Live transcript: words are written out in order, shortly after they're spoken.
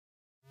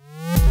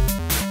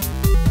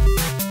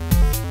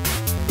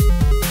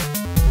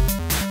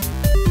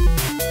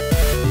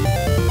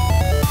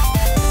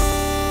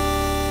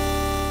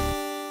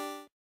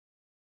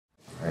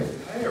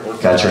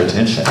got your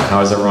attention.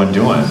 How is everyone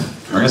doing?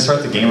 We're going to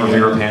start the game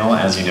reviewer panel.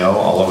 As you know,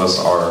 all of us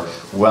are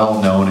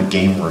well-known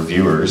game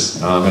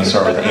reviewers. I'm going to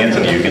start with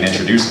Anthony, who can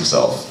introduce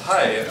himself.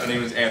 Hi, my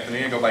name is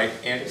Anthony. I go by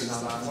Anthony.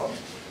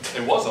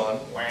 It was on.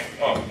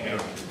 Oh, yeah.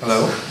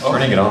 Hello? Oh,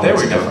 Turning it on. There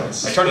we go.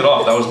 I turned it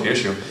off. That was the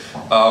issue.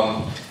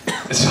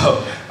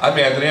 So, I'm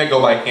Anthony. I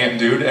go by Ant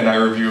Dude, and I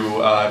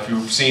review, if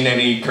you've seen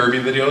any Kirby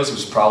videos, it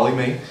was probably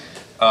me.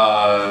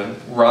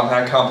 ROM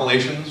hack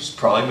compilations,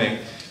 probably me.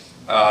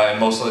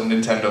 And most of the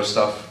Nintendo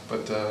stuff.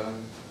 But,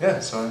 yeah,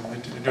 so I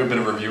do a bit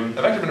of reviewing.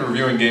 I've actually been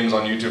reviewing games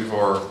on YouTube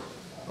for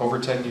over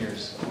 10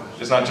 years.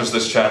 It's not just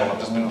this channel, I've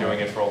just been doing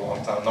it for a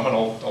long time. I'm an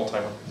old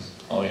timer.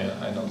 Oh yeah,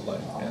 I know the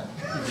life,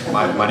 yeah.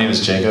 My name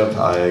is Jacob.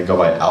 I go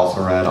by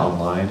AlphaRad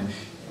online.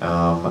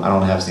 I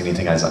don't have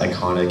anything as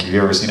iconic. Have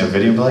you ever seen a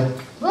video and be like,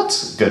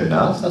 that's good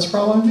enough, that's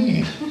probably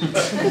me.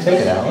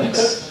 Take it,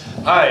 Alex.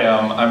 Hi,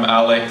 I'm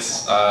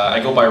Alex. I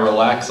go by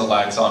Relax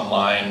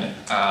online,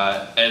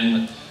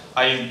 and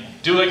I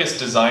do, I guess,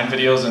 design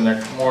videos, and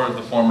they're more of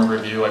the form of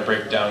review. I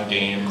break down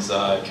games,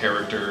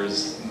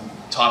 characters,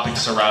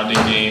 topics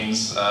surrounding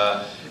games.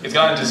 It's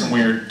gotten into some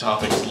weird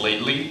topics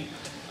lately,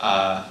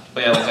 but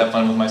yeah, I like to have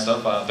fun with my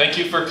stuff. Thank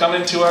you for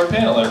coming to our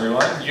panel,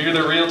 everyone. You're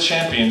the real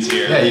champions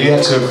here. Yeah, you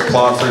have to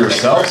applaud for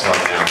yourselves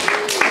right now.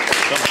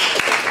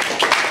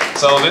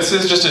 So this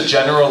is just a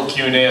general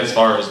Q&A as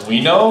far as we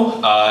know,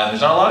 and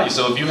there's not a lot of you,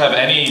 so if you have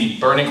any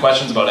burning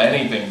questions about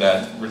anything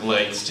that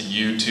relates to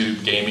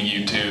YouTube, gaming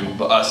YouTube,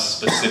 us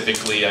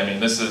specifically, I mean,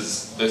 this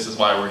is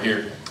why we're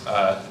here.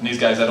 And these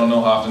guys, I don't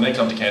know how often they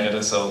come to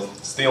Canada, so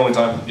It's the only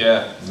time.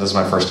 yeah. This is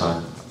my first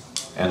time.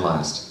 And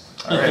last.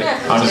 All right.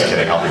 I'm just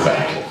kidding, I'll be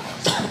back.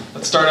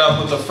 Let's start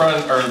off with the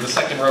front, or the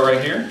second row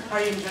right here. How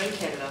are you enjoying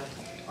Canada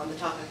on the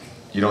topic?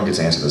 You don't get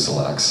to answer this,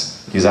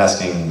 Alex. He's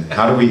asking,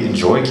 how do we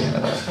enjoy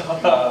Canada?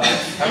 How?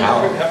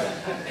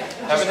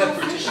 Haven't had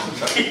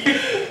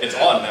poutine. It's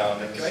on now.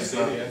 Can I say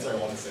the answer I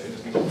want to say?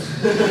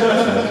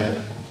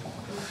 Okay.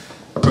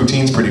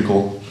 Poutine's pretty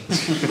cool.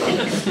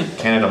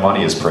 Canada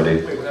money is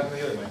pretty. Wait, what happened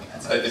to the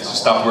other mic? It just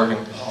stopped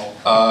working.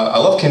 I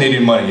love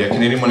Canadian money. Yeah,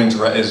 Canadian money is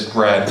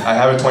rad. I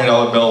have a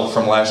 $20 bill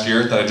from last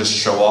year that I just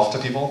show off to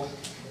people.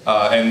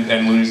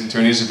 And Loonies and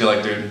Toonies would be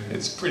like, dude,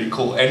 it's pretty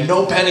cool. And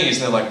no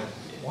pennies. And they're like,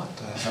 what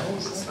the hell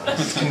is that?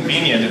 It's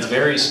convenient, it's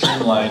very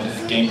streamlined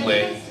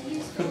gameplay.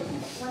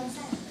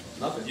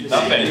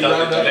 Nothing.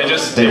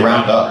 They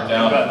round up.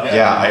 Down.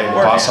 Yeah, I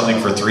bought something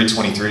for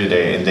 $3.23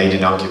 today, and they did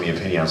not give me a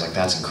penny. I was like,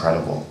 that's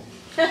incredible.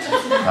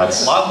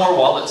 That's A lot more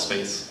wallet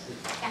space.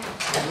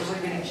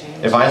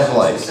 if I have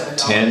like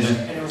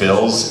 10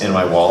 bills in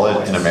my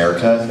wallet in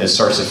America, it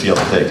starts to feel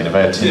thick, and if I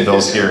have 10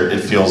 bills here,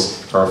 it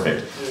feels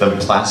perfect. The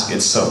plastic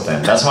is so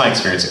thin. That's my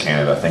experience in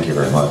Canada. Thank you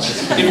very much.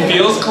 It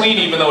feels clean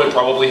even though it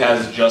probably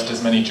has just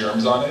as many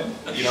germs on it.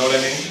 You know what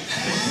I mean?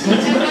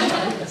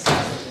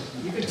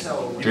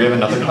 Do we have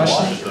another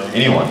question?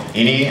 Anyone?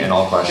 Any and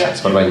all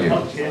questions. What about you?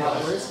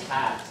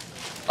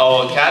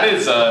 Oh, Cat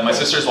is, my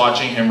sister's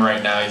watching him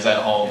right now. He's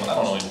at home. I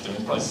don't know what he's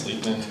doing. Probably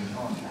sleeping,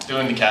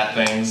 doing the cat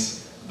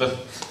things.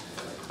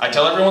 I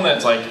tell everyone that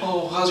it's like,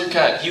 oh, how's your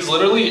cat? He's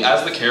literally,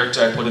 as the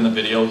character I put in the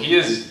video, he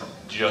is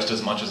just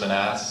as much as an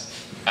ass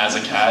as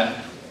a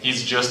cat.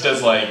 He's just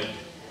as like,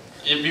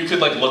 if you could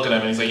like look at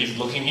him and he's like,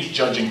 he's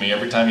judging me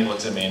every time he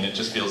looks at me, and it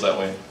just feels that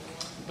way.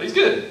 But he's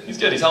good,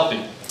 he's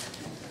healthy.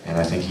 And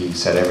I think he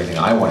said everything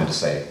I wanted to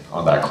say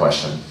on that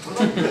question.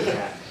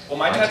 Well,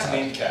 my cat's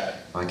named Cat.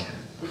 My cat.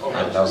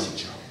 That was the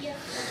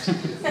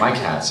joke. My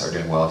cats are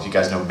doing well. If you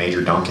guys know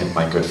Major Duncan,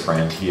 my good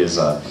friend, he is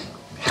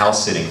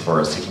house sitting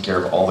for us, taking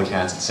care of all the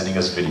cats and sending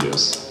us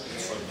videos.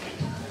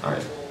 All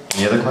right.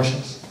 Any other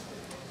questions?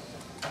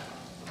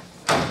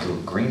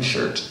 Green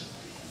shirt.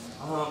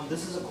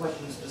 This is a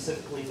question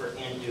specifically for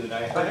Dude.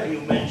 I heard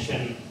you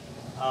mention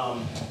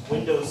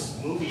Windows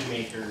Movie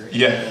Maker in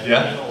the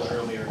panel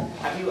earlier.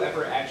 Have you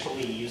ever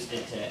actually used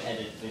it to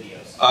edit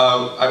videos?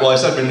 Well, I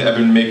said I've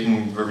been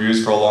making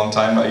reviews for a long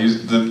time. I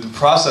used the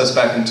process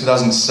back in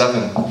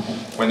 2007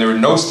 when there were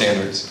no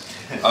standards.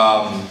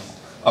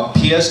 A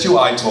PS2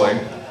 iToy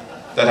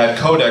that had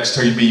codecs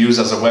to be used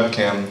as a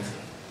webcam,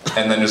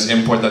 and then just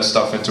import that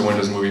stuff into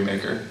Windows Movie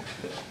Maker.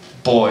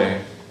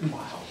 Boy.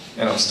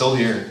 And I'm still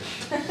here.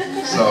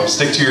 So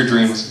stick to your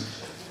dreams.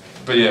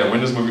 But yeah,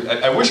 Windows Movie.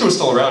 I wish it was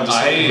still around just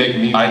so I could make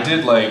memes. I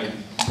did like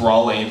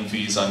Brawl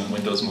AMVs on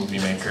Windows Movie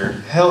Maker.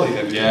 Hell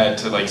yeah. Yeah,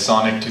 to like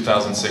Sonic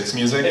 2006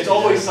 music. It's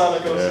always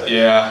Sonic 06.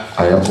 Yeah.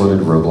 I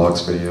uploaded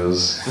Roblox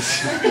videos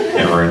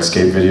and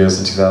RuneScape videos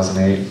in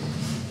 2008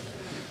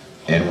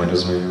 in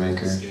Windows Movie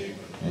Maker.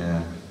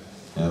 Yeah,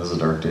 those are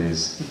dark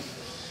days.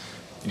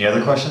 Any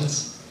other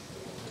questions?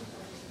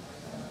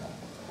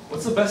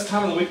 What's the best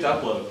time of the week to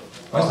upload?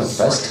 What's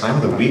the best time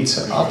of the week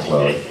to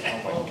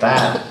upload?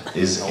 That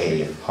is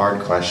a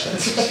hard question.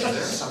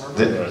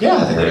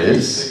 Yeah, there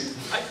is.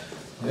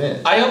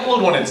 I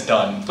upload when it's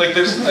done. Like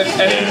there's,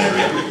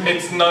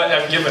 it's not.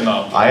 I've given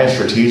up. I have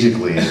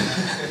strategically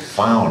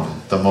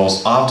found the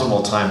most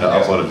optimal time to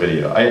upload a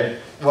video.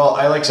 Well,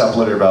 I like to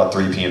upload it about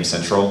 3 p.m.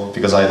 Central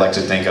because I like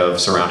to think of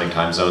surrounding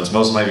time zones.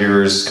 Most of my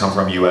viewers come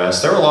from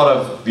US. There are a lot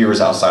of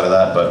viewers outside of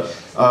that,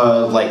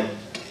 but like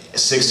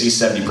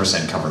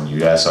 60–70% come from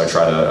US, so I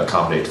try to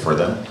accommodate for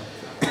them.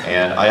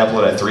 And I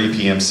upload at 3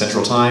 p.m.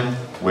 Central Time,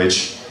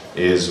 which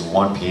is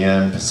 1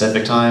 p.m.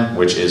 Pacific Time,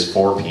 which is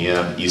 4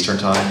 p.m. Eastern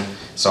Time.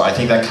 So I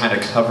think that kind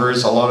of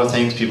covers a lot of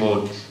things.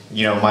 People,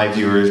 you know, my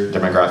viewer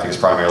demographic is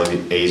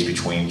primarily aged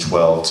between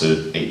 12 to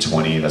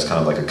 820. That's kind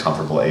of like a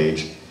comfortable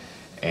age.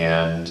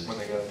 And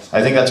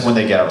I think that's when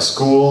they get out of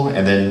school,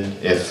 and then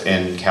if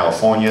in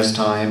California's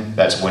time,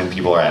 that's when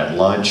people are at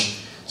lunch.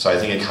 So I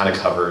think it kind of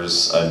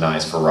covers a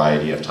nice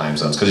variety of time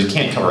zones, because you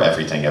can't cover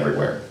everything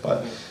everywhere.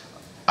 But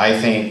I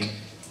think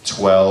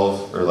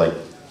 12 or like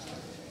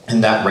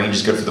in that range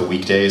is good for the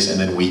weekdays, and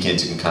then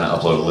weekends you can kind of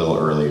upload a little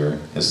earlier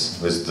is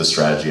the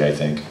strategy, I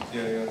think.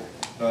 Yeah.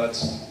 No,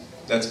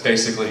 that's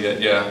basically it.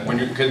 Yeah, when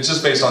it's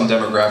just based on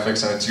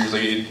demographics, and it's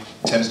usually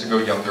it tends to go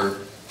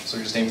younger, so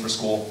you just aim for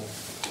school.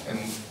 And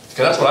cause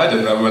that's what I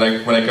did.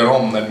 When I got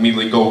home, I'd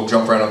immediately go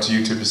jump right onto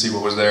YouTube to see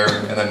what was there,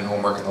 and then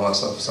homework and all that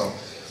stuff. So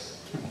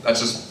that's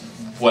just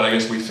what I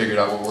guess we figured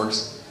out what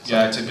works. So.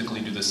 Yeah, I typically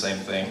do the same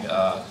thing.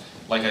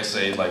 Like I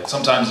say, like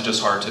sometimes it's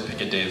just hard to pick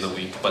a day of the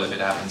week, but if it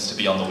happens to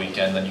be on the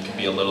weekend, then you can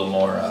be a little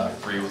more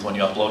free with when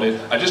you upload it.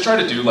 I just try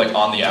to do like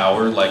on the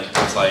hour, like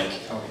it's like.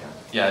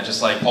 Yeah,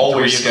 just like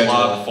always 3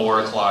 o'clock,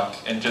 4 o'clock,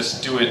 and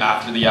just do it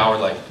after the hour,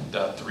 like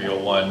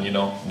 3:01, you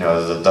know?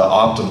 No, the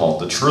optimal,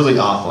 the truly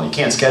optimal, you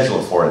can't schedule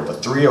it for it,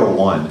 but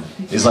 3:01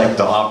 is like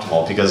the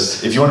optimal,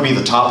 because if you want to be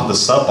the top of the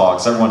sub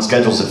box, everyone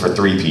schedules it for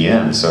 3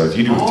 p.m. So if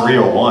you do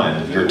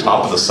 3:01, you're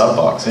top of the sub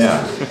box,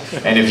 yeah.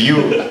 And if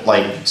you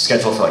like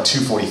schedule for like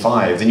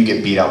 2:45, then you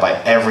get beat out by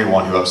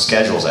everyone who up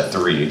schedules at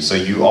 3. So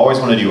you always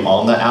want to do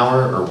on the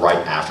hour or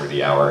right after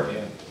the hour.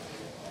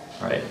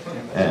 Right.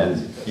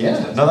 And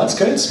yeah, no, that's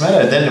good. It's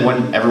meta. Then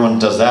when everyone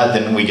does that,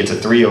 then we get to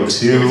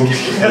 3:02.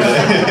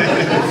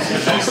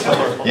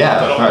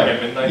 Yeah. All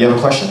right. You have a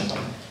question?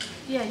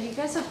 Yeah, you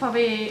guys have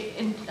probably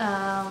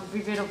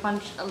reviewed a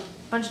bunch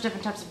of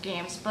different types of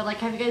games, but like,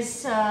 have you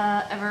guys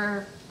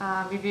ever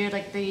reviewed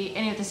like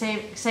any of the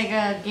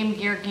Sega Game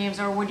Gear games,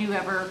 or would you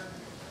ever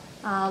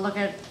look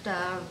at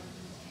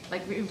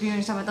like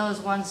reviewing some of those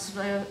ones,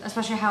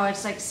 especially how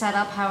it's like set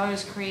up, how it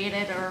was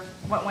created, or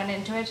what went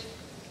into it?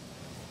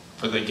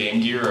 For the Game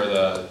Gear or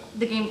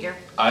the Game Gear.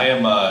 I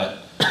am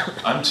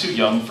I'm too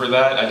young for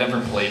that. I never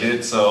played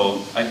it,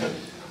 so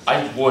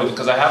I would,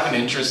 because I have an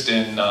interest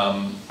in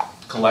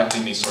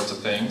collecting these sorts of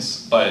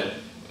things. But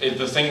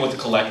the thing with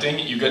collecting,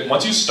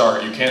 once you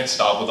start, you can't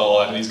stop with a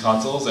lot of these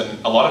consoles,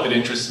 and a lot of it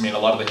interests me in a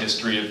lot of the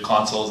history of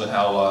consoles and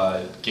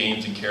how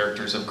games and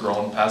characters have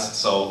grown past.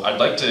 So I'd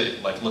like to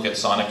look at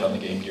Sonic on the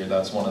Game Gear.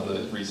 That's one of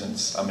the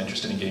reasons I'm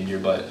interested in Game Gear,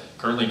 but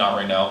currently not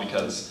right now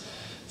because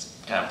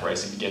kind of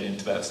pricey to get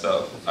into that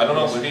stuff. I don't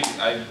know, Libby, do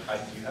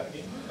you have a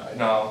game?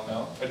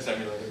 No? It's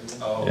emulated.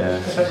 Oh.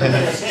 Yeah.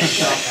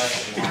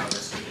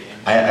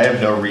 I have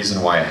no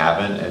reason why I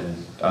haven't,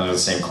 and on the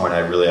same coin, I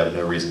really have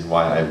no reason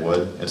why I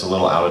would. It's a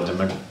little out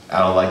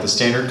of like the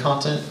standard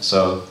content,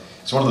 so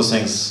it's one of those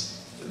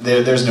things.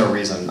 There's no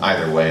reason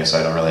either way, so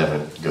I don't really have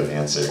a good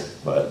answer.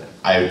 But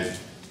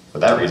for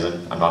that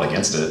reason, I'm not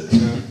against it.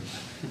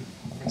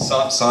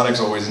 Yeah. Sonic's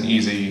always an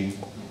easy.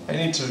 I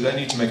need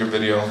to make a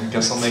video. I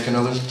guess I'll make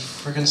another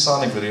freaking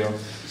Sonic video.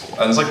 And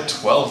there's like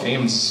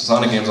 12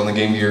 Sonic games on the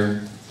Game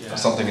Gear, or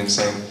something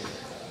insane.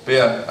 But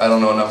yeah, I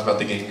don't know enough about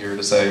the Game Gear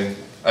to say.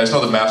 I just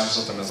know the Master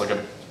System is like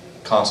a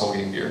console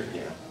Game Gear.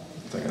 Yeah.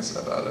 I think that's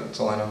about it. That's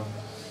all I know.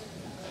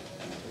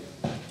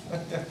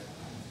 Yeah.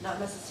 Not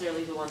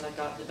necessarily the one that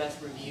got the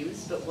best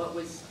reviews, but what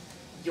was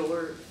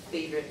your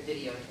favorite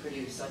video to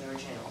produce on your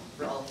channel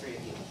for all three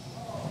of you?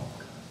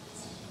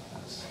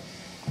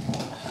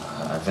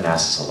 I've been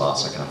asked this a lot,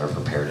 so I kind of have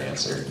a prepared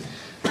answer.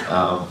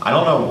 I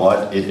don't know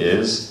what it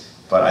is,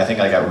 but I think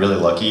I got really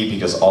lucky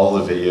because all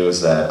the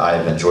videos that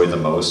I've enjoyed the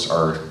most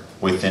are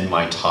within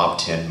my top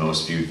 10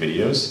 most viewed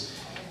videos.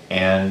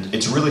 And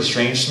it's really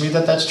strange to me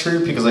that that's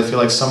true because I feel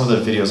like some of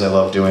the videos I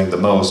love doing the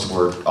most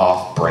were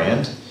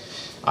off-brand.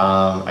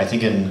 I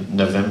think in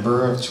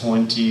November of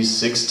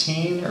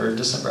 2016 or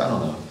December, I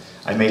don't know.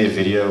 I made a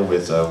video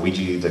with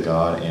Ouija the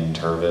God and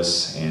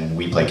Tervis, and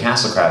we played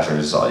Castle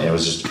Crashers. It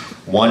was just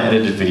one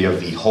edited video of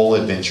the whole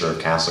adventure of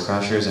Castle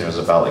Crashers, and it was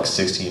about like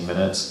 16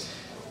 minutes.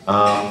 Or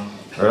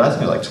I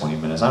think it was like 20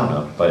 minutes, I don't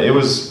know. But it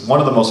was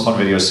one of the most fun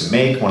videos to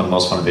make, one of the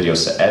most fun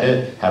videos to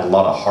edit, had a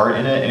lot of heart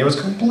in it, and it was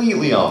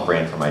completely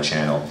off-brand for my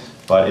channel.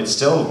 But it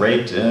still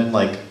raked in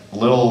like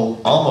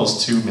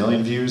almost 2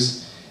 million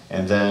views.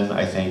 And then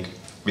I think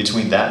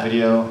between that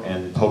video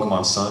and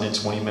Pokemon Sun in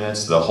 20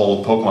 minutes, the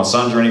whole Pokemon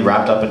Sun journey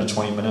wrapped up into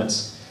 20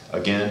 minutes.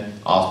 Again,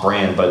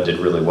 off-brand, but did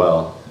really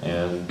well.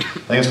 And I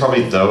think it's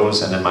probably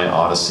those, and then my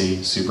Odyssey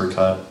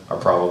Supercut are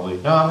probably,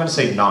 no, I'm going to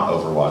say not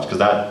Overwatch, because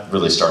that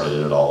really started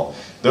it all.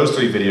 Those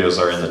 3 videos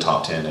are in the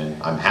top 10,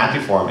 and I'm happy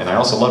for them, and I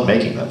also love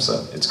making them,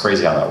 so it's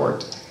crazy how that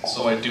worked.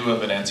 So I do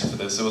have an answer for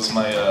this. It was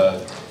my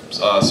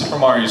Super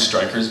Mario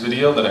Strikers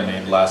video that I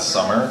made last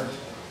summer.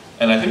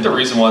 And I think the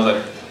reason was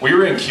that we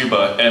were in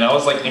Cuba, and I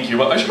was like in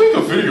Cuba, I should make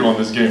a video on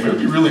this game, it would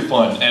be really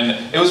fun.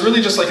 And it was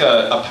really just like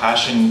a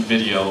passion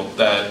video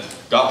that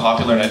got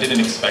popular and I didn't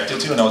expect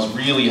it to, and I was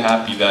really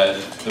happy that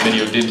the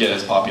video did get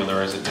as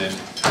popular as it did.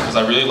 Because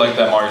I really liked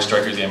that Mario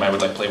Strikers game. I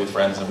would like play with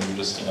friends and we would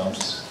just,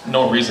 just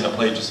no reason to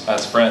play just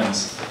as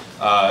friends.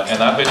 And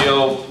that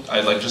video, I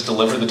like just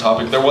delivered the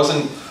topic. There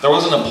wasn't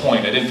a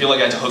point. I didn't feel like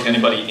I had to hook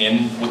anybody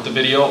in with the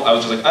video. I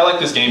was just like, I like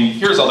this game,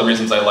 here's all the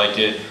reasons I like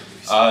it.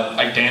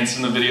 I danced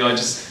in the video,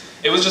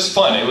 it was just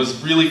fun. It was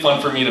really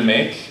fun for me to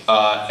make,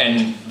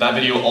 and that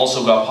video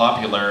also got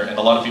popular, and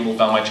a lot of people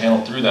found my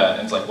channel through that,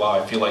 and it's like, wow,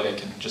 I feel like I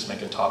can just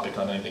make a topic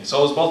on anything. So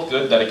it was both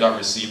good that it got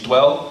received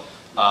well,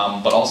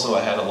 but also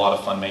I had a lot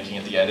of fun making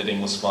it. The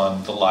editing was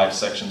fun, the live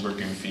sections were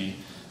goofy,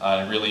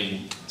 and it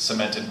really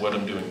cemented what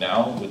I'm doing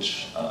now,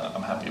 which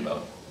I'm happy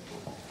about.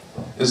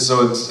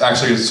 So it's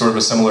actually sort of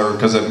a similar,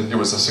 because it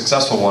was a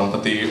successful one,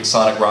 but the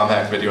Sonic ROM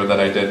hack video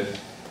that I did,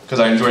 because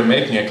I enjoyed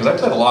making it, because I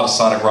played a lot of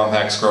Sonic ROM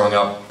hacks growing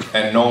up,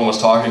 and no one was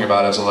talking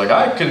about it, so I was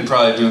like, I could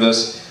probably do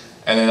this,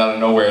 and then out of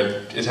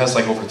nowhere, it has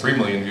like over 3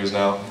 million views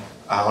now.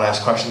 I won't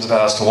ask questions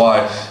about as to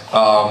why,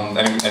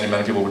 and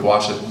many people would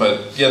watch it,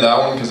 but yeah, that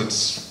one, because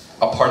it's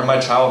a part of my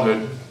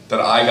childhood that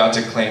I got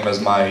to claim as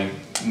my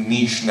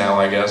niche now,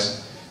 I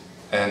guess,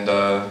 and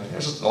it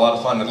was just a lot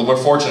of fun. We're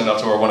fortunate enough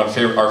to where one of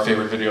our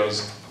favorite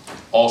videos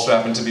also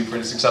happened to be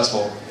pretty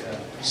successful,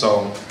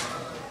 so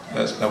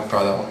that would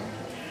probably that one.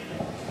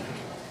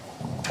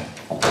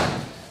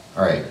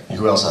 All right,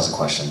 who else has a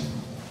question?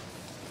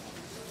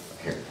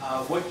 Here.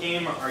 What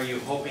game are you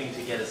hoping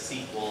to get a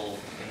sequel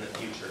in the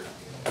future?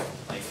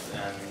 Like,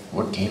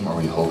 what game are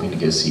we hoping to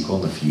get a sequel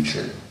in the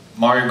future?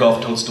 Mario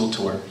Golf Toadstool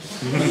Tour.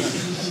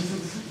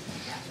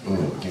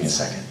 Ooh, give me a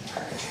second.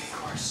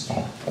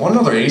 I want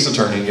another Ace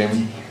Attorney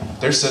game.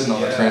 They're sitting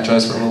on that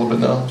franchise for a little bit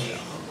now.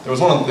 There were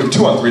 2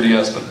 on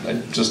 3DS, but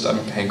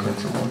I'm hankering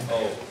for one.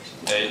 Oh,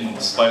 in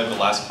spite of the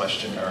last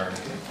question, or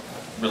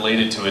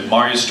related to it,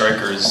 Mario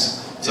Strikers.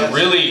 It's a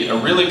really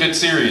good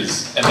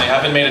series, and they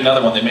haven't made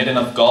another one. They made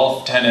enough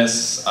golf,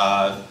 tennis,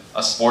 a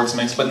sports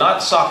mix, but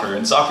not soccer.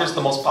 And soccer is the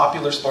most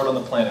popular sport on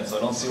the planet, so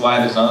I don't see why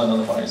there's not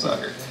another Mario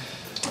Soccer.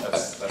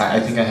 I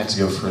think I had to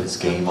go for this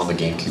game on the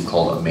GameCube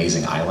called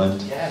Amazing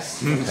Island.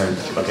 Yes.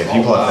 Okay,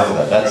 people have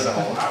heard of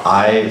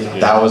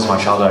that. That was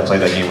my childhood. I played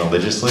that game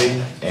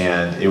religiously,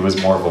 and it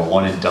was more of a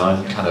one and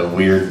done, kind of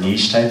weird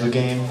niche type of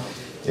game.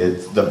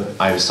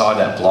 I saw it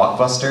at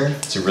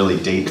Blockbuster to really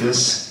date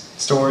this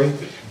story,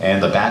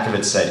 and the back of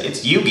it said,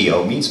 it's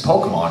Yu-Gi-Oh! Meets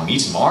Pokemon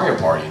meets Mario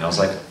Party, and I was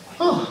like,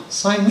 oh,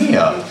 sign me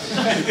up.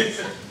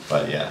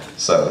 But yeah,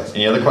 so,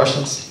 any other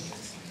questions?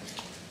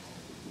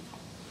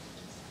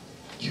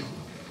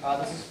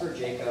 This is for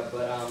Jacob,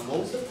 but what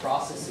was the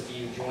process of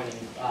you joining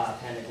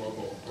Panda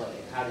Global?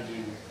 Like, how did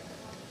you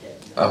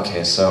get?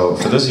 Okay, so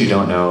for those of you who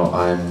don't know,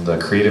 I'm the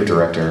creative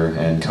director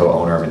and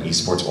co-owner of an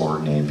esports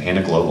org named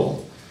Panda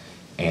Global.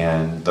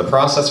 And the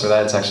process for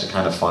that, it's actually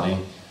kind of funny.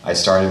 I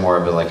started more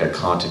of like a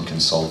content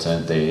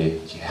consultant. They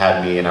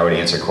had me and I would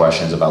answer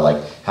questions about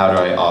like, how do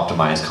I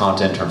optimize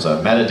content in terms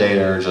of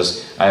metadata, or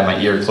just, I had my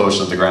ear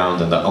closer to the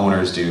ground than the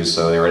owners do,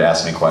 so they would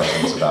ask me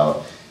questions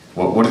about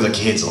what are the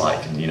kids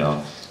like,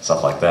 and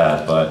stuff like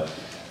that. But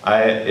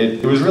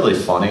it was really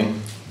funny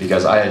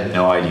because I had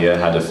no idea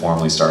how to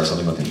formally start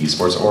something with an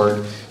esports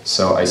org.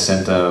 So I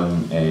sent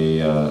them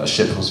a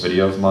shitpost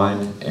video of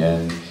mine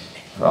and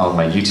on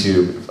my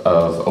YouTube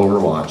of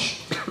Overwatch,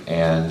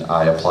 and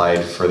I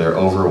applied for their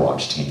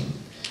Overwatch team.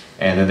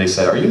 And then they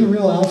said, are you the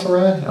real Alpha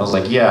Red? And I was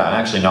like, yeah, I'm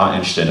actually not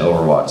interested in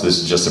Overwatch. This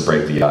is just to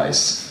break the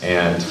ice.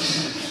 And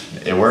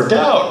it worked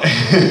out.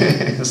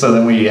 So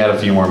then we had a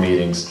few more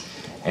meetings,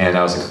 and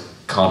I was a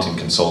content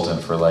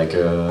consultant for like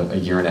a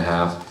year and a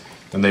half.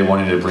 Then they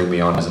wanted to bring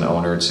me on as an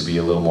owner to be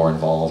a little more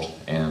involved,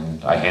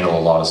 and I handle a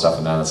lot of stuff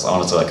in that. It's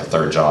honestly like a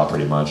third job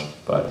pretty much,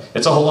 but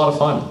it's a whole lot of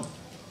fun.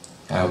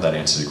 I hope that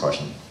answers your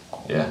question.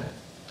 Yeah.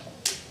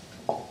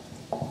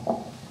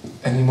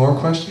 Any more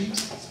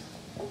questions?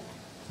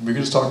 We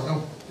could just talk.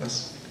 Oh,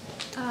 yes.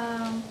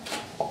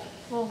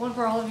 Well, one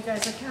for all of you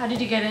guys. Like, how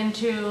did you get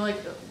into like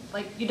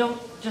you don't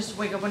just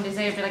wake up one day and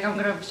say, and be like, I'm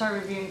gonna start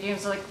reviewing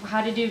games. So, like,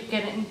 how did you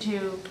get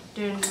into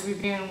doing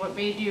reviewing? What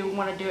made you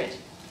want to do it?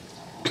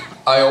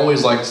 I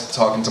always liked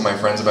talking to my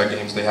friends about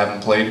games they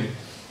haven't played,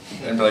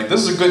 and be like,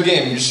 this is a good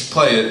game, you should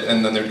play it,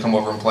 and then they'd come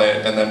over and play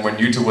it. And then when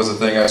YouTube was a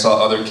thing, I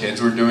saw other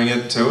kids were doing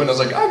it too, and I was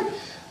like,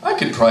 I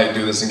could probably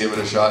do this and give it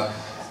a shot.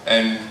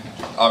 And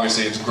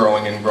obviously it's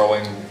growing and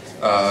growing.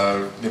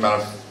 The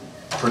amount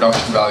of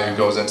production value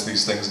goes into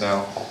these things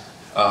now.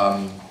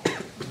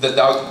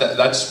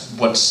 That's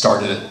what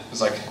started it.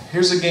 It's like,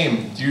 here's a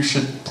game, you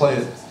should play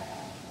it.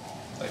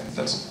 Like,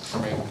 that's for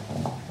me.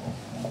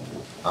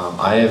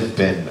 I have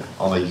been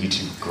on the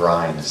YouTube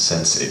grind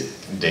since it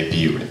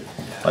debuted.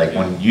 Like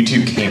when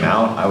YouTube came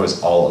out, I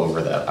was all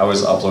over that. I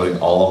was uploading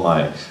all of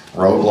my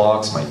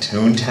Roblox, my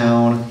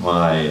Toontown,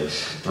 my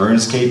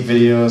RuneScape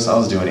videos. I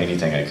was doing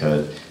anything I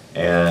could.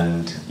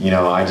 And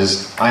I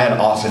had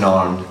off and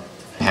on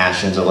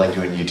passions of like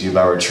doing YouTube.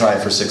 I would try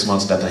it for 6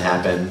 months, nothing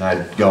happened.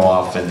 I'd go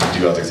off and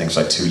do other things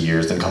for like 2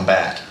 years, then come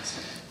back.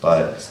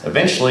 But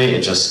eventually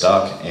it just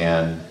stuck,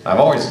 and I've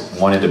always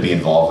wanted to be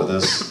involved with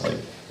this. Like,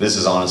 this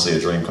is honestly a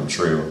dream come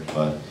true,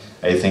 but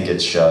I think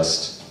it's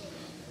just,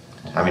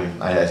 I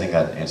mean, I think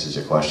that answers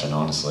your question,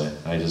 honestly.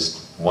 I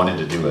just wanted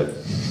to do it.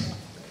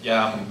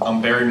 Yeah,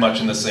 I'm very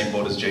much in the same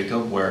boat as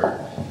Jacob,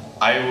 where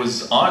I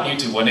was on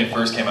YouTube when it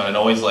first came out, and it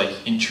always like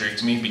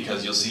intrigued me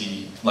because you'll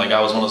see, like I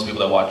was one of those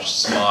people that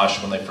watched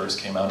Smosh when they first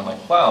came out. I'm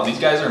like, wow, these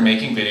guys are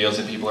making videos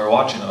and people are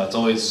watching them. It's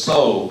always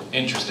so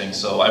interesting.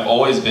 So I've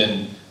always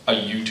been a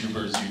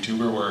YouTuber's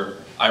YouTuber, where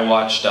I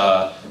watched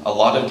a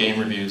lot of game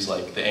reviews,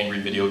 like the Angry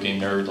Video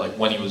Game Nerd, like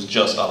when he was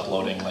just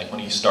uploading, like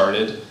when he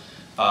started,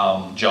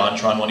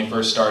 JonTron when he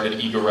first started,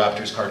 Ego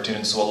Raptors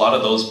cartoons. So a lot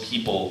of those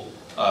people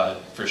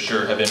for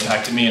sure have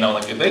impacted me, and I'm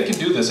like, if they can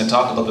do this and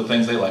talk about the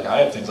things they like,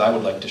 I have things I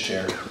would like to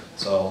share.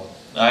 So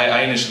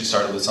I initially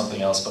started with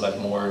something else, but I've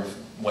more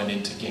went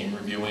into game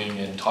reviewing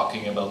and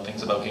talking about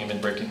things about game and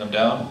breaking them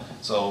down.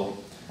 So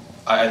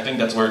I think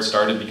that's where it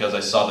started, because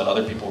I saw that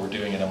other people were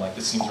doing it. I'm like,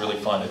 this seems really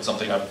fun. It's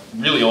something I've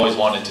really always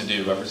wanted to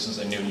do ever since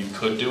I knew you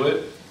could do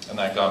it, and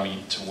that got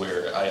me to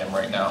where I am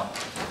right now,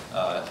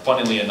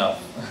 funnily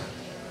enough.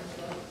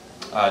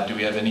 Do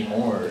we have any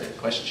more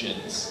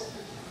questions?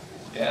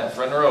 Yeah,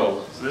 front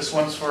row. So this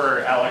one's for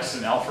Alex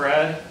and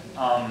Alfred.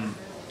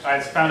 I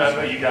found out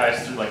about you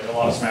guys through like a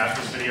lot of Smash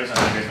Bros videos, and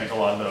I know you guys make a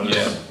lot of those.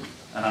 Yeah.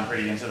 And I'm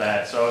pretty into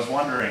that. So I was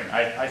wondering,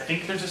 I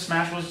think there's a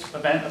Smash Bros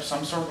event of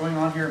some sort going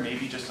on here,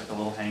 maybe just like a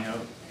little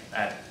hangout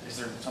is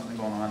there something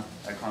going on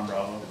at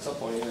ConBravo? At some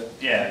point,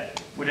 yeah.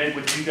 Would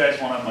you guys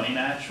want a money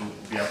match? Or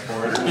be up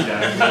for it?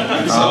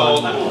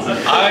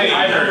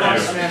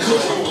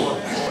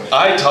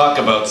 I talk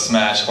about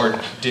Smash, or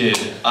did.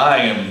 I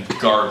am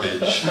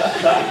garbage.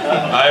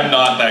 I'm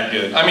not that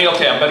good. I mean,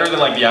 okay, I'm better than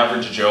like the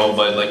average Joe,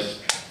 but like,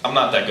 I'm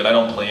not that good. I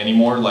don't play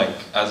anymore like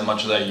as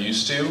much as I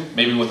used to.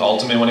 Maybe with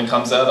Ultimate when it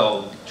comes out,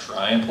 I'll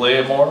try and play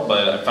it more,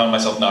 but I found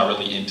myself not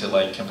really into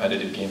like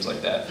competitive games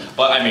like that.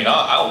 But I mean,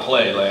 I'll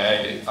play.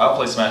 Like I'll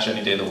play Smash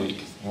any day of the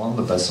week. Well, I'm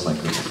the best of my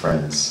group of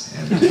friends,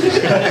 and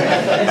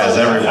as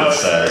everyone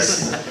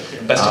says.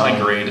 Best of my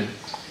grade.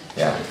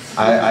 Yeah,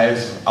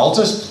 I'll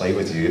just play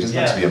with you. It doesn't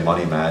have to be a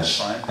money match.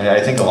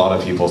 I think a lot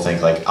of people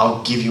think like,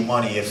 I'll give you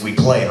money if we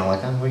play, and I'm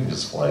like, oh, we can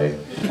just play.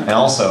 And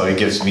also, it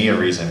gives me a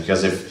reason,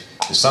 because if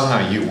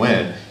somehow you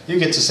win, you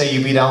get to say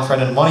you beat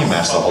Alfred in a money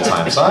match the whole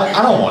time. So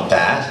I don't want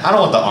that. I don't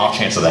want the off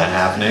chance of that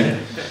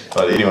happening.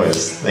 But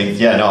anyways,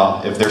 yeah,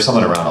 no, if there's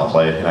someone around, I'll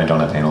play, and I don't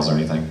have panels or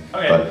anything.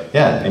 Okay. But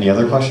yeah, any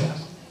other questions?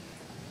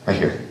 Right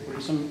here.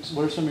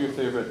 What are some of your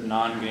favorite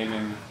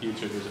non-gaming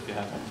YouTubers, if you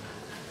have any?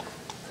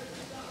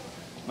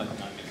 Like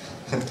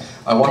non-gaming.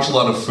 I watch a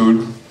lot of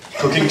food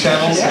cooking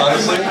channels,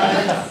 honestly,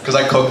 because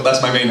I cook.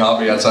 That's my main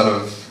hobby outside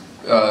of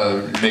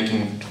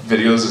making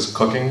videos, is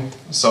cooking.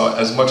 So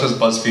as much as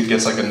BuzzFeed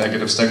gets like a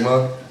negative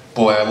stigma,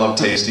 boy, I love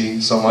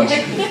Tasty so much.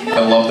 I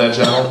love that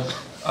channel.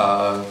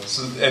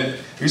 And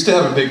we used to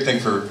have a big thing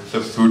for the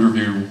food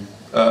review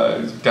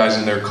guys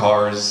in their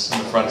cars in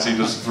the front seat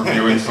just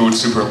reviewing food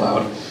super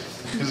loud.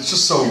 It's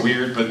just so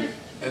weird, but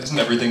isn't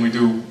everything we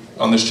do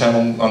on this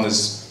channel, on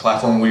this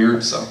platform,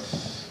 weird? So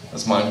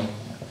that's mine.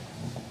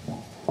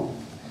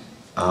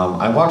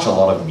 I watch a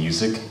lot of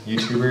music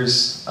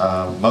YouTubers.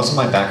 Most of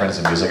my background is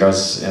in music. I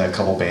was in a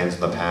couple bands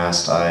in the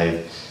past.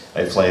 I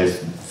play a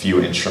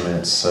few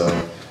instruments,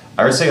 so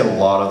I would say a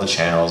lot of the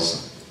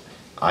channels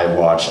I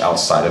watch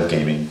outside of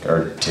gaming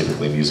are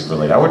typically music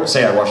related. I would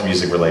say I watch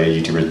music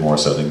related YouTubers more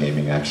so than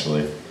gaming,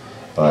 actually.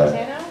 But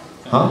Fantano?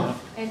 Huh?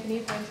 Anthony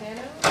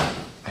Fantano?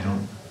 I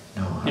don't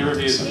know. He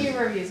reviews music.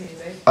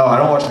 Oh, I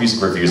don't watch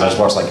music reviews. I just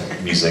watch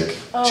like music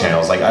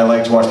channels. Like I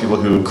like to watch people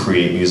who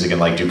create music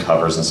and like do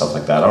covers and stuff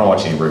like that. I don't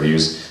watch any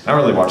reviews. I don't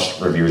really watch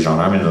reviewers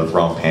genre. I'm in the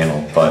wrong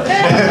panel, but.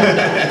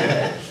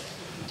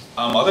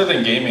 Other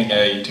than gaming,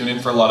 I tune in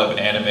for a lot of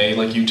anime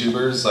like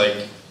YouTubers,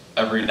 like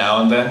every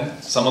now and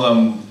then. Some of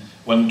them,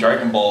 when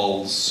Dragon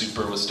Ball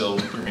Super was still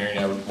premiering,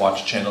 I would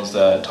watch channels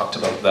that talked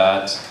about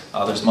that.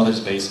 There's Mother's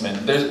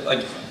Basement. There's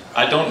like,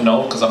 I don't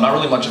know, because I'm not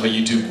really much of a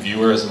YouTube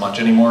viewer as much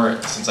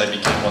anymore since I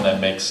became one that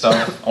makes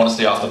stuff. I want to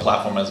stay off the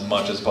platform as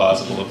much as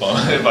possible if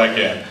I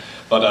can.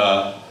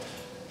 But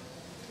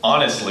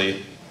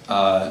honestly,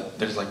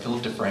 there's like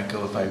Philip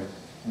DeFranco if I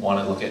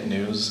want to look at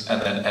news,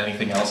 and then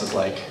anything else is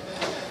like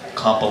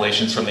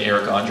compilations from the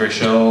Eric Andre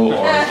show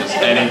or just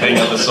anything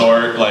of the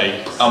sort.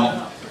 Like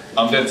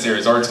I'm dead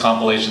serious. Or it's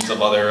compilations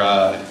of other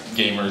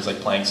gamers like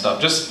playing stuff.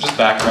 Just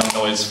background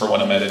noise for when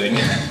I'm editing.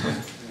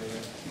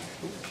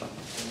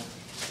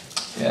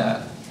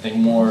 Yeah. Any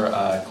more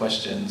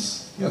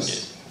questions?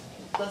 Yes.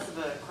 Less of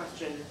a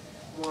question,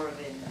 more of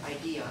an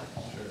idea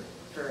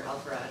for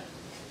Alfred.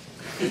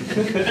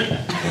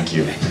 Thank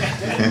you.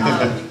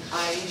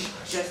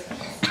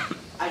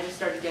 I just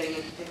started getting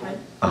into Pikmin.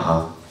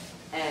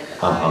 And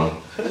I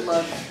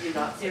love your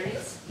Not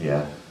series.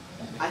 Yeah.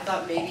 I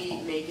thought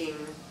maybe making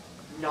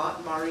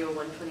not Mario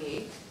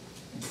 128.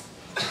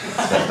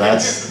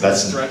 That's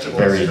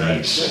very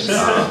niche.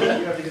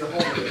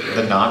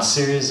 The Not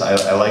series,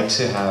 I like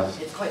to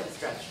have. It's quite the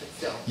stretch.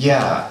 still?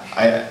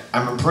 Yeah,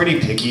 I'm pretty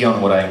picky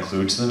on what I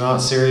include to the Not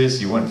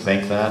series. You wouldn't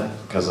think that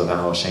because of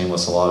how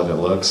shameless a lot of it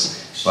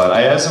looks. But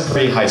I have some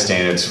pretty high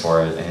standards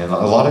for it. And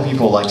a lot of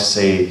people like to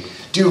say,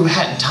 do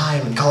Hat in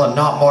Time and call it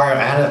Not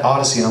Mario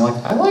Odyssey. And I'm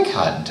like, I like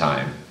Hat in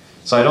Time.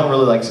 So I don't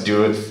really like to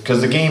do it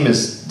because the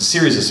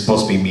series is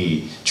supposed to be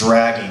me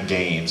dragging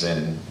games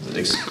and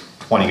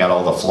pointing out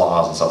all the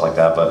flaws and stuff like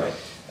that. But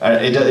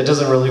it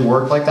doesn't really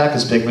work like that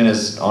because Pikmin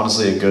is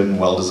honestly a good and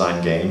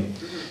well-designed game.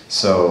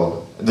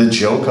 So the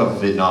joke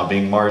of it not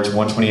being March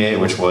 128,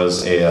 which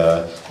was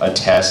a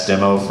test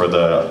demo for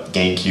the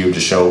GameCube to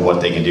show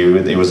what they can do.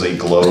 It was a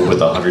globe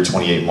with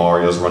 128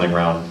 Marios running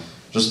around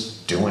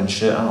just doing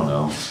shit, I don't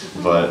know.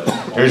 But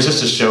it was just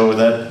to show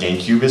that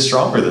GameCube is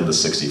stronger than the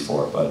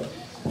 64. But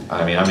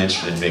I mean, I'm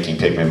interested in making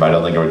Pikmin, but I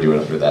don't think I would do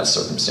it under that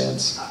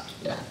circumstance.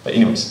 Yeah. But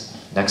anyways,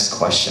 next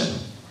question.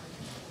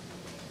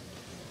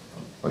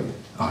 Wait.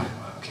 Oh,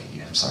 okay.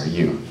 I'm sorry.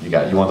 You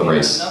won the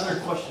race. Another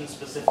question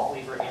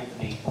specifically for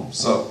Anthony.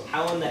 So.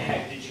 How in the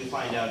heck did you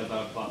find out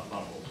about Buck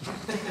Bumble?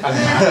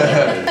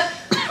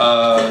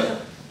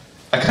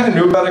 I kind of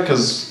knew about it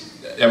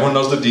because everyone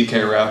knows the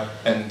DK rap,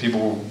 and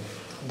people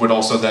would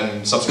also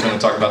then subsequently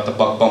talk about the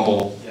Buck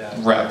Bumble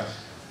rap.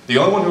 The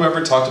only one who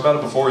ever talked about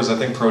it before is, I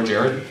think, Pro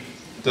Jared.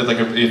 Did like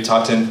a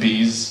top 10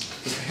 Bs.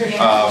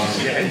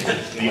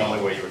 The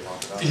only way you would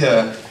talk about it.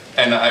 Yeah.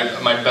 And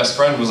my best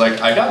friend was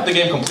like, I got the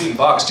game complete in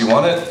box, do you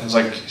want it? I was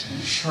like,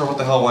 sure, what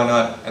the hell, why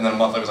not? And then a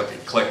month later, it was like,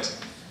 it clicked.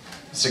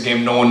 It's a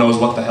game no one knows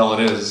what the hell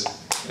it is.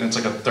 And it's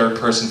like a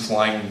third-person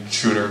flying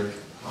shooter.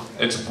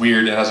 It's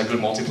weird, it has a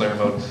good multiplayer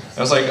mode. And I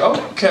was like, oh,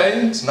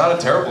 okay, it's not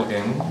a terrible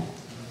game.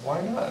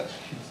 Why not?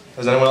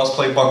 Has anyone else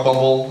played Buck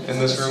Bumble in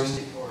this room?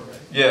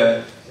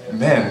 Yeah.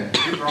 Man.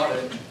 You brought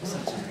it.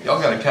 Y'all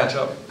gotta catch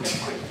up.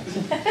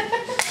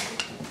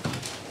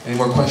 Any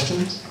more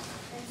questions?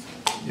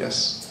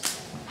 Yes.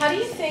 How do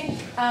you think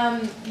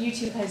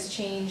YouTube has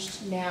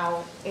changed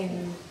now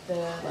in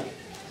the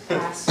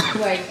past,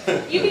 like,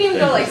 you can even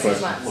go like 6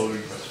 months,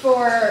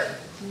 for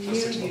new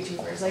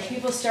YouTubers, like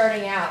people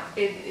starting out,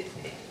 it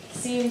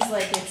seems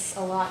like it's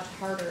a lot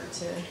harder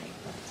to,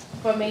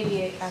 but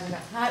maybe, I don't know,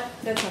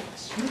 that's my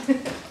question.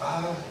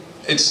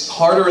 It's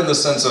harder in the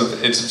sense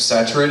of it's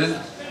saturated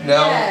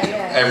now.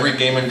 Yeah. Every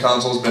game and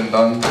console's been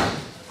done.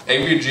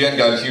 AVGN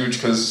got huge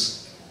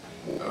because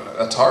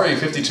Atari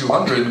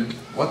 5200,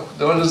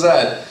 what is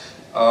that?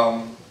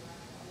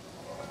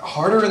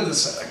 Harder in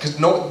this, because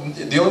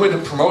the only way to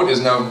promote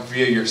is now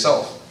via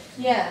yourself.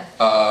 Yeah.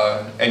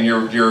 And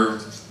you're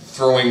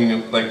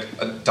throwing like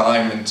a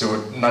dime into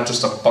it, not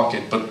just a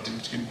bucket, but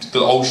the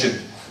ocean,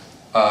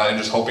 and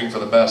just hoping for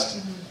the best.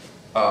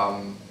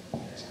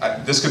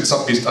 This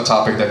could be a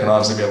topic that can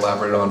honestly be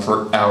elaborated on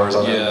for hours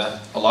on end. Yeah,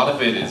 a lot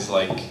of it is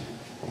like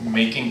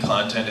making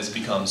content has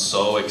become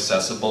so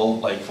accessible.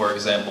 Like, for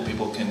example,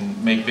 people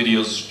can make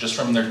videos just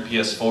from their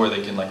PS4.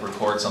 They can like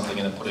record something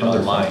and then put it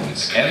online.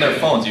 And their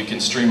phones, you can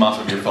stream off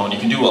of your phone. You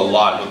can do a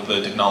lot with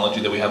the technology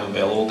that we have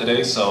available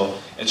today. So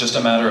it's just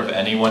a matter of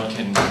anyone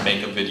can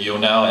make a video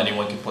now.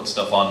 Anyone can put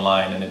stuff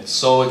online, and it's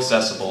so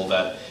accessible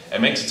that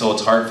it makes it so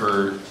it's hard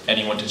for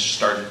anyone to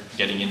start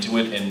getting into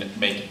it and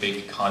make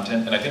big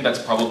content. And I think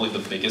that's probably the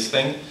biggest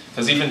thing.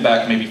 Because even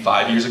back maybe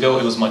 5 years ago,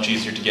 it was much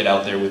easier to get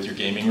out there with your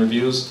gaming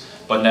reviews.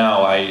 But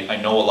now I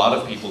know a lot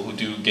of people who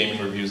do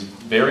gaming reviews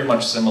very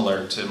much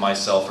similar to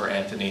myself or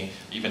Anthony,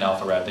 even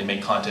AlphaRat. They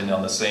make content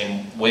on the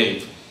same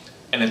wave.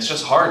 And it's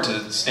just hard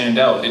to stand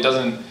out. It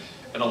doesn't,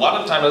 and a lot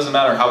of the time it doesn't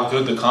matter how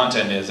good the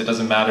content is. It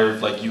doesn't matter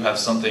if like you have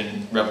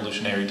something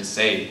revolutionary to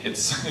say.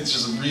 It's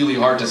just really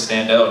hard to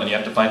stand out, and you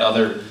have to find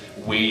other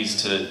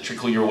ways to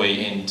trickle your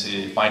way in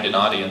to find an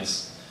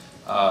audience.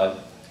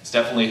 It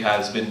definitely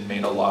has been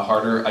made a lot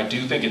harder. I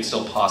do think it's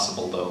still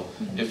possible though,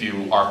 if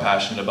you are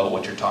passionate about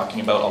what you're talking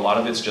about. A lot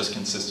of it's just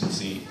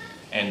consistency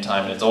and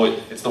time. And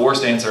it's the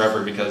worst answer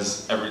ever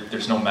because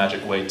there's no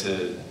magic way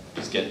to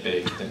just get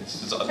big.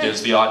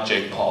 There's the odd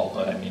Jake Paul,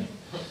 but I mean.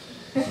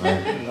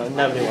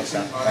 Nobody wants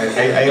that.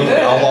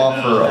 I'll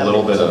offer a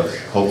little bit of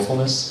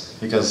hopefulness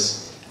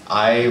because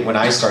when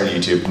I started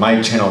YouTube,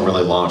 my channel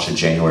really launched in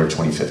January of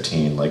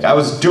 2015. Like, I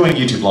was doing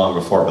YouTube long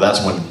before, but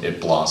that's when it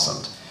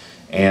blossomed.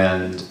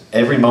 And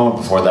every moment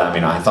before that, I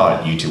mean, I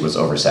thought YouTube was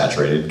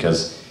oversaturated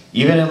because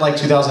even in like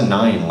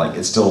 2009, like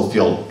it still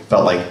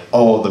felt like,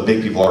 oh, the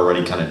big people are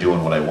already kind of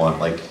doing what I want.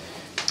 Like,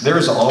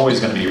 there's always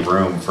going to be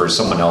room for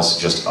someone else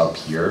just up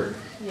here.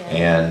 Yeah.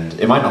 And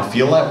it might not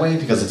feel that way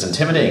because it's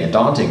intimidating and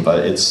daunting,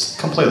 but it's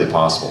completely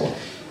possible.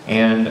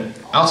 And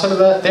outside of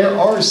that, there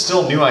are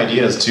still new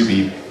ideas to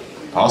be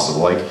possible.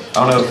 Like,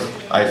 I don't know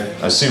if, I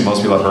assume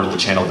most people have heard of the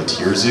channel The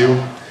Tier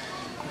Zoo.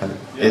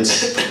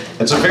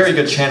 It's a very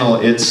good channel.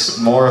 It's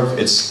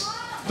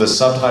the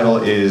subtitle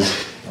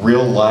is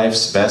Real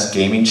Life's Best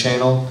Gaming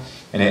Channel,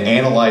 and it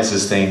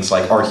analyzes things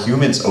like, are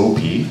humans OP?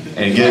 And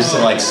it gives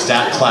like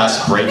stat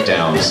class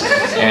breakdowns.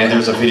 And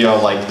there's a video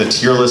of like the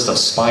tier list of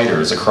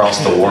spiders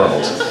across the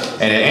world,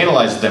 and it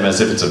analyzes them as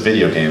if it's a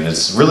video game. And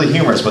it's really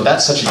humorous, but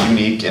that's such a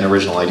unique and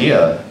original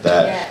idea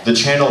that the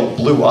channel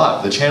blew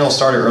up. The channel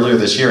started earlier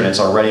this year, and it's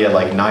already at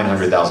like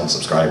 900,000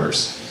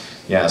 subscribers.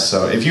 Yeah,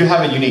 so if you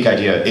have a unique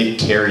idea, it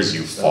carries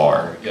you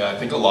far. Yeah, I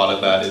think a lot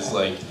of that is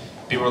like,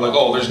 people are like,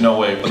 oh, there's no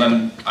way. But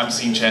then I'm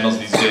seeing channels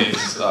these days,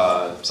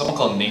 someone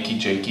called Nakey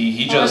Jakey.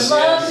 He just, I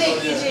love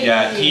Nakey Jakey.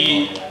 yeah,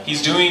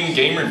 he's doing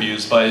game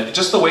reviews, but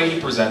just the way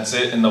he presents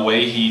it and the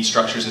way he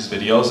structures his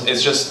videos,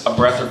 it's just a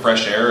breath of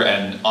fresh air.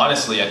 And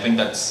honestly, I think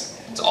that's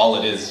all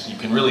it is. You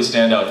can really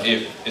stand out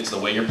if it's the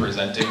way you're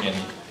presenting, and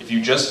if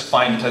you just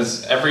find,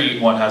 because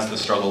everyone has the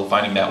struggle of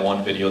finding that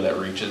one video that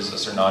reaches a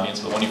certain audience,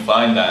 but when you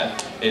find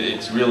that,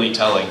 it's really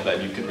telling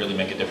that you could really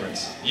make a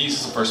difference.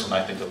 He's the first one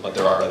I think of, but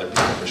there are other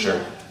people for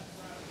sure.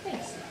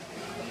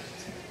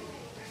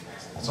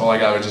 That's all I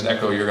got. I would just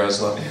echo your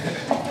guys' love.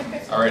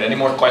 All right, any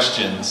more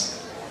questions?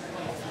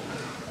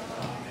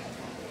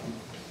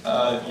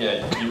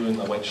 Yeah, you in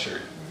the white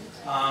shirt.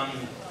 Out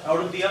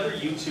of the other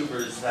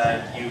YouTubers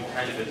that you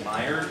kind of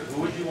admire,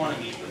 who would you want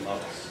to meet the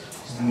most?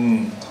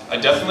 I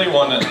definitely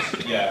want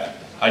to, yeah.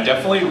 I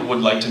definitely would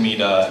like to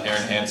meet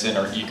Aaron Hansen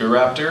or Eager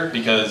Raptor,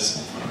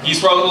 because he's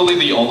probably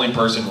the only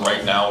person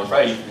right now,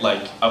 right?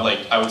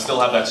 I would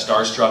still have that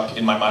starstruck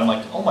in my mind,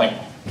 like, oh my,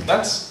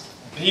 that's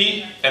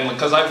he, and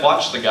because I've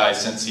watched the guy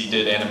since he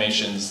did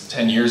animations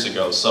 10 years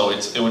ago, so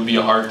it would be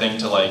a hard thing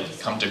to like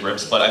come to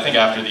grips. But I think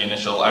after the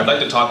initial, I'd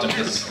like to talk to him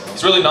because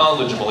he's really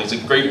knowledgeable. He's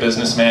a great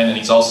businessman, and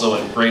he's also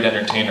a great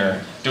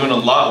entertainer, doing a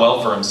lot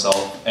well for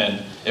himself.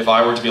 And if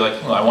I were to be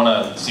like, I want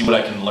to see what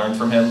I can learn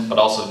from him, but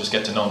also just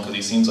get to know him because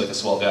he seems like a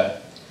swell guy.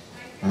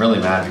 I'm really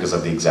mad because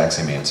of the exact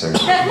same answer.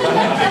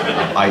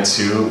 I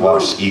too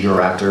watched Eager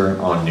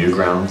Raptor on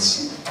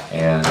Newgrounds,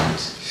 and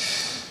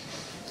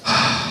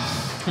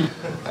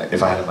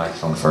if I had a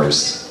microphone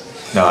first.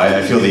 No,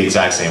 I feel the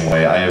exact same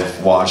way. I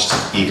have watched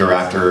Eager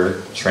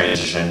Raptor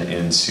transition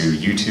into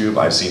YouTube.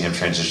 I've seen him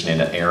transition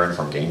into Aaron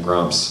from Game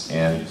Grumps,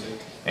 and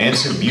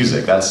to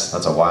music. That's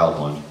a wild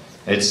one.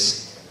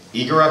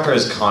 Eager Raptor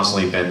has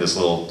constantly been this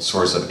little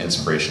source of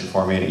inspiration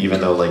for me, and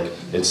even though like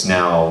it's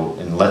now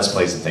in Let's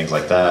Plays and things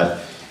like that,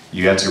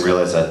 you have to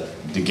realize that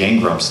the Game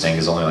Grumps thing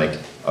is only like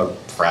a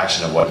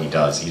fraction of what he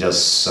does. He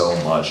does so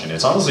much, and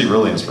it's honestly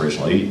really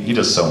inspirational. He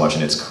does so much,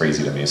 and it's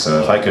crazy to me.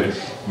 So if I could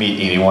meet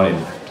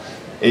anyone,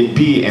 it'd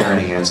be Aaron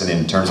Hansen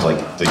in terms of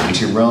like the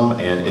YouTube realm,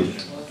 and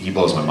he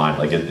blows my mind.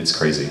 Like it's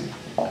crazy.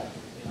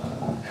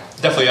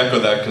 Definitely echo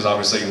that, because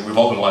obviously we've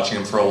all been watching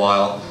him for a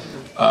while.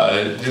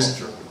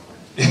 Just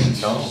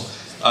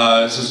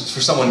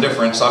for someone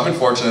different. So I've been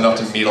fortunate enough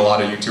to meet a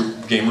lot of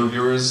YouTube game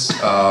reviewers.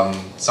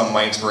 Some of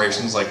my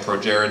inspirations like Pro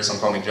Jared, some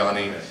call me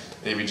Johnny,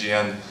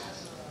 AVGN.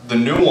 The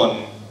new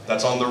one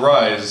that's on the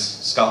rise,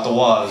 Scott the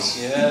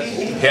Waz. Yes.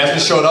 He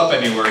hasn't showed up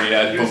anywhere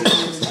yet.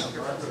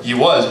 He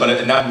was, but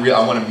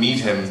I want to meet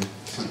him.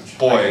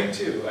 Boy, I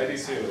do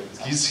too.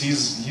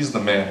 He's the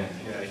man.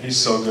 Yeah, he's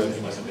so good.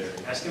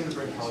 Ask him to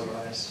bring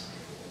Polybius.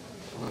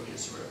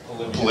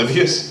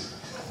 Polybius?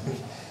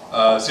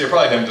 So you're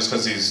probably him just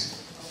because he's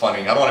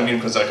funny. I don't want to meet him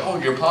because like, oh,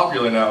 you're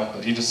popular now,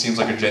 but he just seems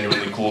like a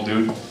genuinely cool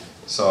dude.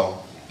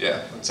 So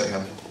yeah, I'd say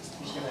him.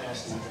 Who's gonna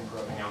ask him to drink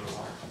rubbing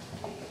alcohol?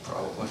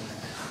 Probably.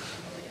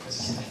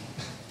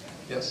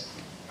 Yes.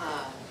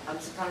 I'm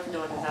surprised no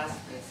one has asked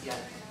this yet.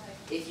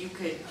 If you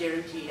could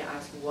guarantee to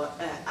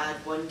add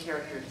one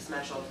character to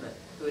Smash Ultimate,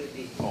 who would it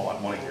be? Oh, I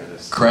want to hear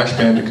this. Crash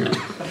Bandicoot.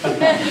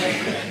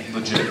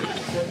 Legit.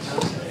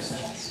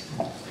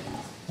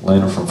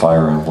 Lynn from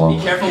Fire Emblem.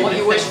 Be careful what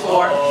you wish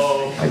for.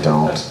 I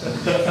don't.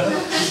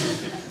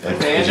 If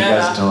you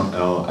guys don't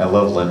know, I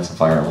love Lynn from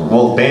Fire Emblem.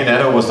 Well,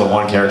 Bayonetta was the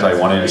one character I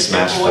wanted in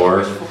Smash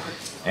 4,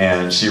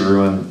 and she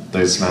ruined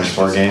the Smash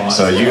 4 game.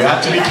 So you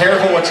have to be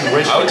careful what you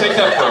wish for. I would take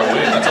that for a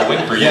win. That's a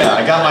win for you. Yeah,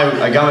 I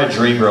got my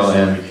dream girl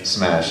in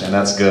Smash, and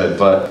that's good.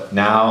 But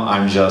now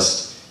I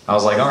was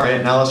like, all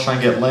right, now let's try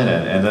and get Lynn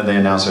in. And then they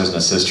announced there's an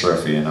assist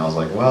trophy, and I was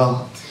like,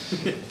 well,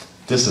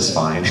 this is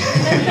fine. Do you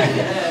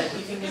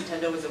think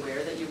Nintendo was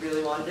aware that you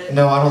really wanted it?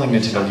 No, I don't think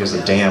Nintendo gives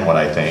a damn what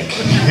I think.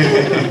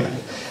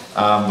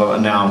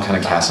 But now I'm kind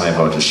of casting my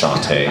vote to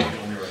Shantae.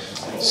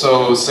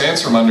 So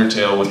Sans from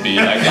Undertale would be,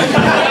 I think.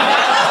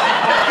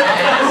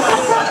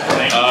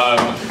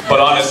 But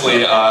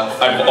honestly,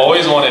 I've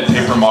always wanted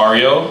Paper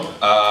Mario,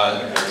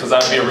 because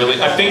that would be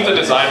I think the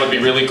design would be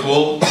really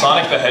cool.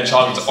 Sonic the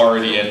Hedgehog's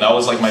already in. That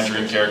was like my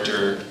dream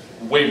character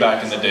way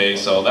back in the day,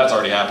 so that's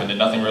already happened, and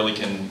nothing really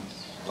can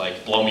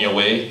like blow me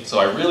away. So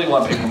I really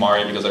want Paper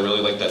Mario because I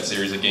really like that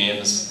series of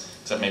games,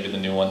 except maybe the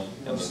new one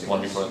and the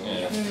one before.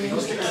 Yeah.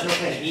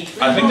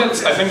 I think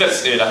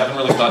that's it. I haven't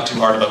really thought too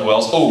hard about who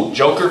else. Oh,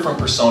 Joker from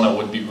Persona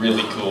would be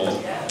really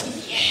cool.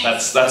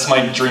 That's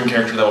my dream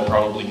character that will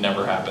probably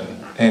never happen.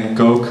 And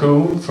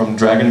Goku from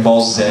Dragon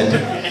Ball Z.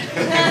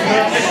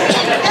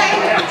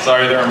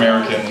 Sorry, they're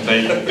American.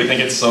 They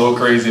think it's so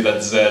crazy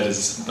that Z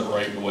is the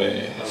right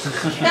way.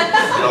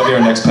 That'll be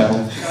our next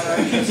panel.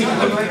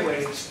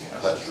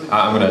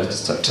 I'm gonna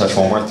just touch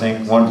one more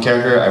thing. One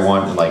character I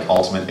want like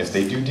Ultimate, if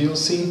they do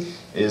DLC,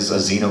 is a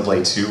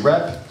Xenoblade 2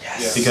 rep.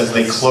 Yes. Because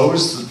they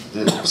closed,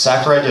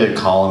 Sakurai did a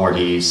column where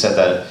he said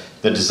that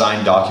the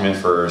design document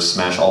for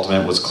Smash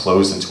Ultimate was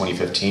closed in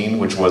 2015,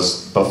 which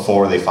was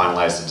before they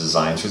finalized the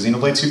designs for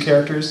Xenoblade 2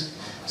 characters.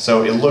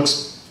 So it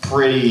looks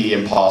pretty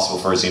impossible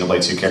for a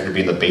Xenoblade 2 character to be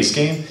in the base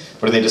game.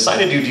 But if they decide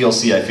to do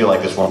DLC, I feel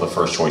like it's one of the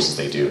first choices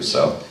they do.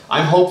 So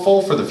I'm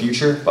hopeful for the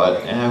future,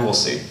 but we'll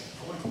see.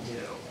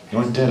 You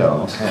want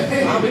Ditto?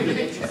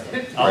 Okay.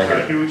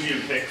 Alfred, who would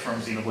you pick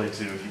from Xenoblade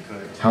 2 if you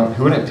could?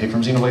 Who would I pick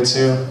from Xenoblade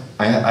 2?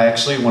 I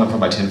actually want to put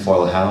my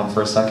tinfoil hat on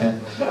for a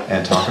second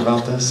and talk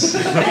about this.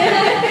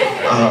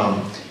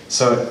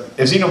 So,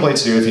 if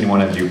Xenoblade 2, if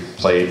anyone of you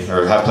played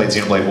or have played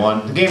Xenoblade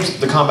 1,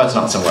 the combat's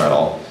not similar at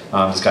all.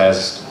 This guy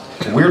has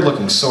a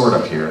weird-looking sword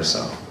up here,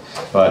 so.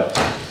 But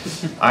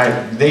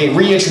they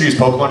reintroduced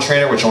Pokemon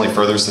Trainer, which only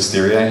furthers this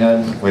theory I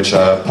had. Which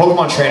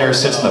Pokemon Trainer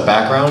sits in the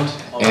background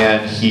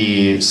and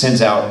he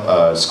sends out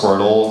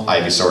Squirtle,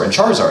 Ivysaur, and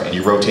Charizard, and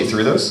you rotate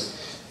through those.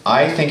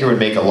 I think it would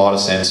make a lot of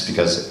sense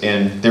because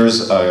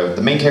there's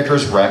the main character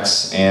is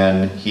Rex,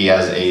 and he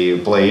has a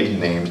blade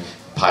named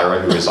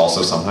Pyra, who is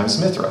also sometimes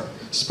Mithra.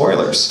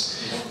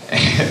 Spoilers.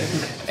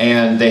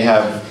 And they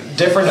have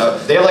different.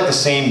 They have like the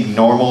same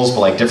normals, but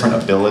like different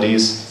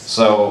abilities.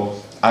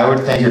 So I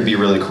would think it would be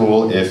really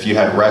cool if you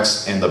had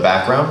Rex in the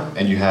background,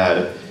 and you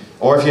had.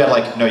 Or if you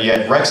had you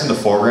had Rex in the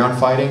foreground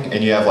fighting,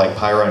 and you have like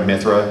Pyra and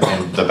Mithra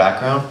in the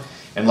background,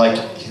 and like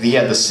he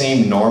had the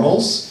same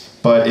normals,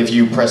 but if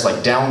you press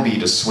like down B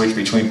to switch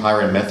between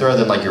Pyra and Mithra,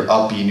 then like your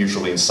up B,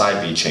 neutral B, and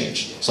side B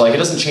change. So like it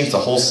doesn't change the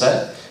whole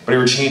set, but it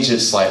would change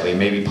it slightly.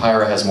 Maybe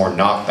Pyra has more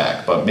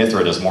knockback, but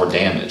Mithra does more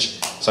damage.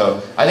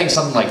 So I think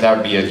something like that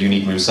would be a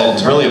unique moveset.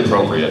 It's really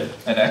appropriate.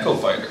 An Echo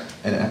Fighter.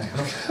 An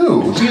Echo?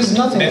 Who? He has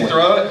nothing.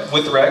 Mithra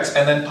with Rex,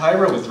 and then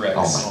Pyra with Rex.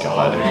 Oh my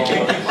god.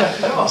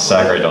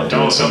 Sakurai, don't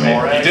do it to me.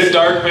 He did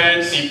Dark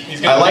Pit. He's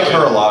gonna I like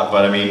her a lot,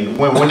 but I mean,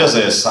 when does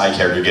a side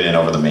character get in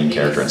over the main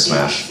character in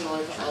Smash?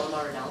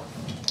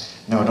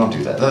 No, don't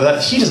do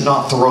that. He does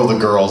not throw the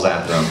girls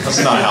at them.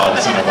 That's not how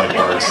Xenoblade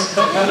works.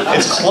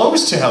 It's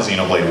close to how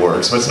Xenoblade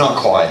works, but it's not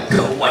quite.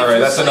 Alright,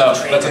 that's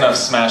enough. That's enough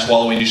Smash.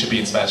 Walloween, you should be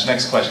in Smash.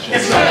 Next question.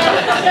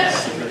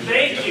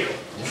 Thank you.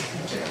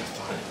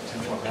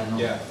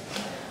 Yeah.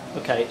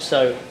 Okay,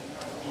 so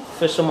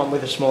for someone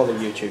with a smaller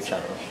YouTube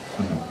channel,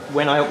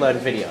 when I upload a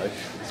video,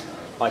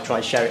 I try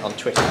and share it on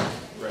Twitter.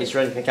 Right. Is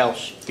there anything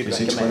else you'd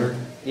recommend? You say Twitter?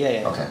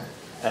 Yeah. Okay.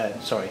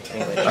 Sorry,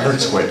 English. I heard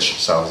Twitch,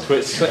 so.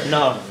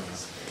 No.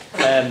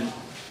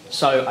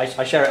 So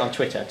I share it on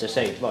Twitter to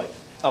say, like,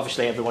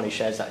 obviously everyone who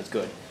shares that is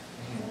good.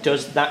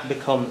 Does that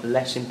become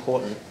less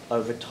important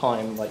over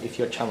time, like if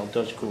your channel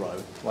does grow?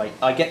 Like,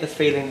 I get the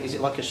feeling, is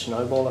it like a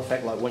snowball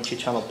effect? Like once your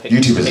channel picks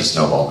YouTube is a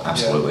snowball,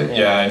 absolutely.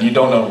 Yeah, and you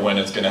don't know when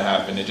it's going to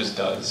happen. It just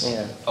does.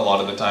 Yeah. A lot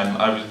of the time.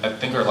 I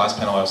think our last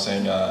panel I was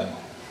saying,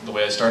 the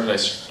way I started, I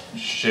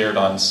shared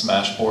on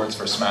Smash boards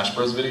for Smash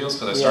Bros videos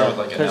because I started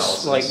with like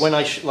analysis. Like when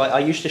I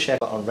used to share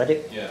on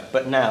Reddit, yeah.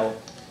 But now,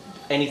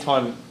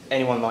 anytime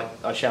anyone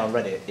I share on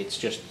Reddit, it's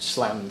just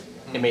slammed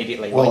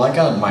immediately. Well, I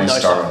got my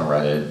start on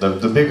Reddit.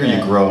 The bigger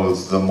you grow,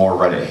 the more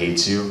Reddit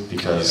hates you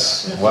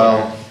because,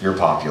 well, you're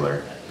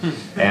popular.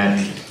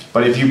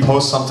 But if you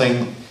post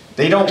something,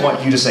 they don't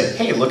want you to say,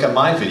 hey, look at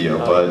my video.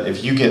 But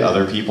if you get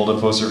other people to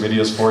post their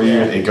videos for you,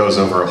 it goes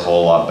over a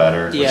whole lot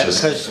better. Yeah,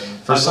 because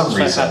for some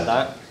reason. Had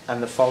that,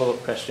 and the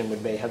follow-up question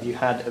would be, have you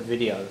had a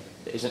video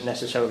that isn't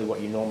necessarily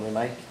what you normally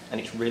make, and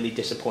it's really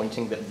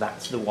disappointing that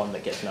that's the one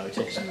that gets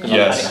noticed? Yes. I've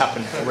had it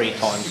happen 3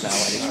 times now.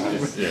 And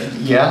it's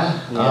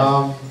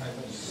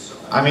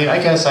I mean, I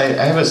guess I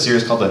have a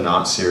series called The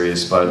Not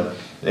Series, but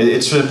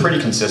it's a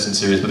pretty consistent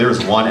series, but there was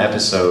one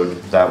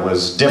episode that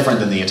was different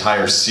than the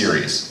entire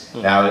series.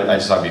 Now, I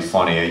just thought it'd be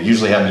funny. It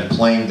usually had me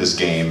playing this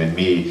game and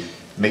me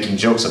making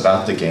jokes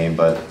about the game,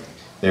 but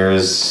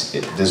there's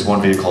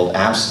one video called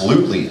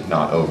Absolutely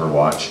Not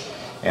Overwatch,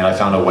 and I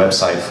found a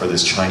website for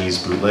this Chinese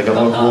bootleg of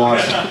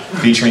Overwatch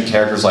featuring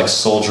characters like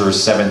Soldier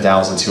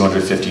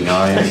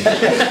 7259,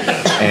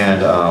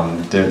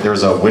 and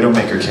there's a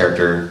Widowmaker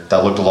character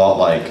that looked a lot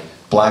like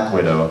Black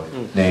Widow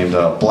named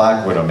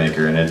Black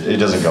Widowmaker, and it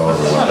doesn't go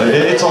over well.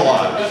 It's a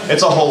lot.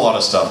 It's a whole lot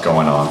of stuff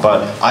going on,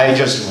 but I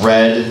just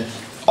read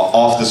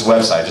off this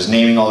website, just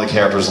naming all the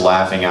characters,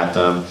 laughing at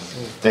them.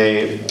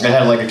 They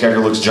had like a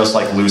character who looks just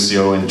like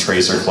Lucio in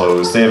Tracer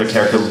clothes. They have a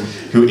character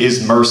who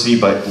is Mercy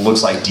but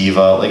looks like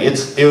Diva. Like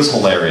it was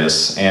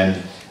hilarious, and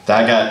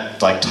that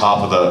got like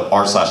top of the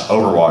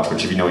r/Overwatch,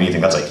 which if you know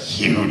anything, that's a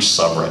huge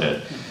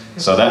subreddit.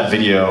 So that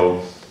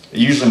video,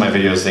 usually my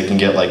videos they can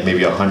get like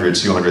maybe 100,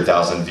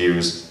 200,000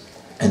 views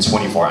in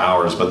 24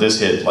 hours, but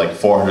this hit like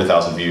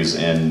 400,000 views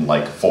in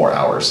like 4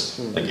 hours.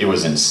 Like it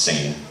was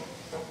insane.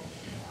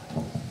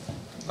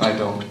 I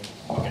don't.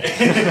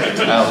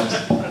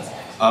 Alex.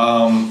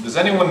 Does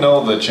anyone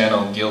know the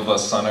channel Gilva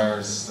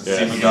Sunners?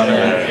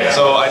 Yeah.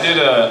 So I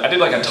did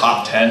like a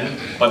top 10,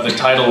 but the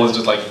title was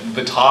just like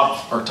the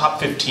top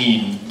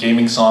 15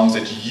 gaming songs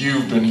that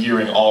you've been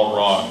hearing all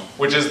wrong,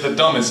 which is the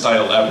dumbest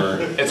title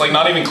ever. It's like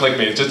not even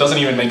clickbait. It just doesn't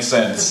even make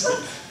sense.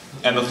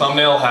 And the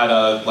thumbnail had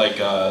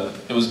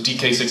it was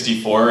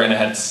DK64 and it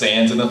had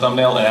sands in the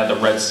thumbnail and it had the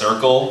red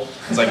circle.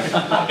 It's like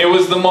it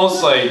was the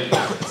most like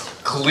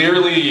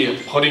clearly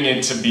putting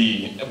it to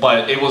be,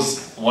 but it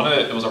was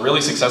it was a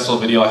really successful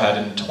video I had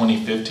in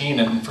 2015,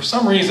 and for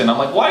some reason I'm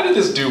like, why did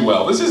this do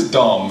well? This is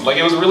dumb. Like,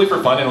 it was really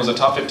for fun, and it was a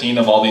top 15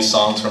 of all these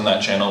songs from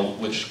that channel,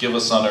 which Give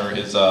a Sunner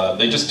is,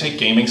 they just take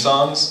gaming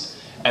songs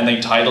and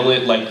they title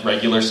it like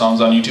regular songs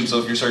on YouTube. So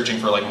if you're searching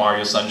for like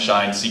Mario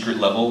Sunshine Secret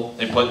Level,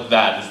 they put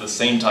that as the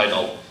same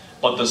title,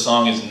 but the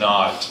song is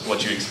not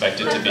what you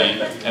expect it to be,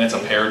 and it's a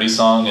parody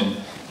song, and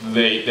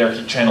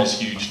their channel's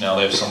huge now,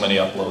 they have so many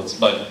uploads,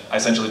 but I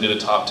essentially did a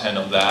top 10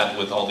 of that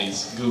with all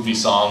these goofy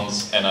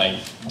songs, and I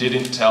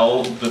didn't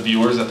tell the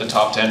viewers that the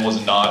top 10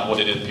 was not what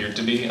it appeared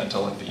to be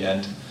until at the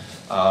end.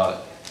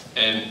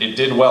 And it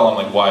did well. I'm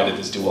like, why did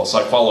this do well? So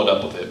I followed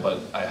up with it, but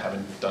I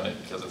haven't done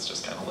it because it's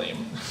just kind of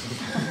lame.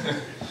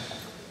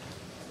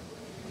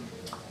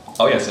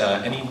 Oh yes,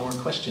 any more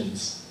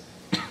questions?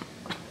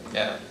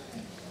 Yeah.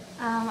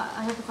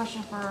 I have a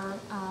question for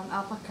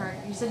Alpha Kurt.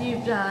 You said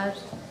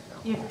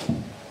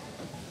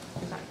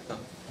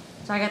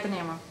sorry, I got the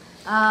name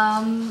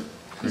wrong.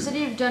 You said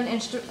you've done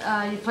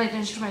you've played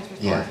instruments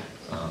before.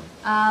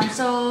 Yeah.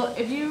 So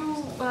if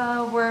you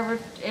were ever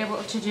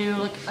able to do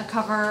like a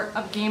cover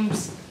of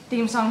games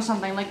theme song or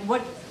something, like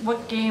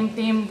what game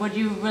theme would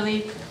you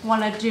really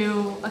want to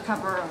do a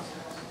cover of?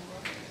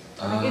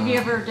 Like, if you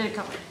ever did a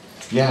cover.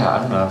 Yeah, I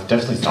don't know. I've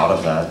definitely thought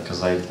of that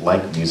because I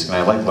like music and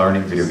I like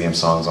learning video game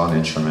songs on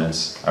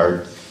instruments. I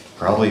would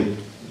probably,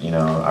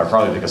 I'd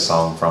probably pick a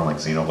song from like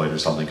Xenoblade or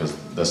something because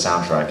the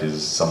soundtrack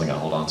is something I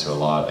hold on to a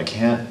lot. I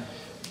can't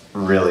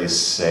really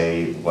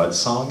say what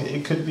song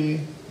it could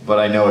be, but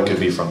I know it could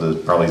be from the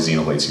probably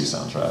Xenoblade 2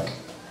 soundtrack.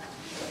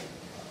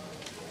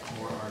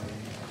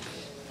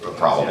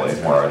 Probably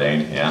more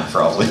Ardain, yeah,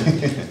 probably.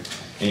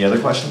 Any other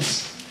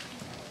questions?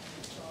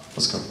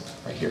 Let's go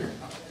right here.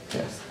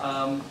 Yeah.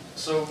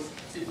 So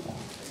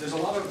there's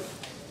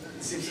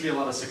it seems to be a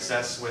lot of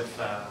success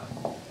with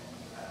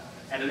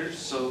editors.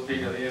 So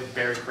you have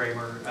Barry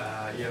Kramer,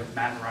 you have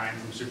Matt Ryan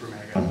from Super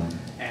Mega,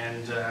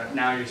 and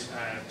now you're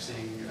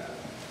seeing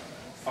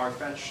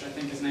Farfetch, I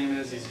think his name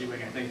is. He's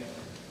doing, I think,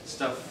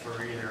 stuff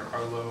for either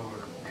Arlo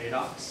or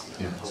Padox.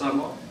 Yeah.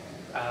 So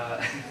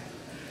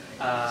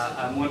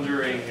I'm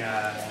wondering,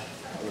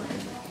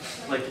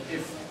 like,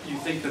 if you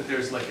think that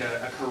there's like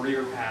a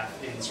career path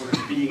in sort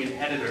of being an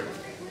editor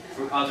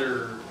for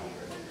other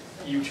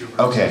YouTubers.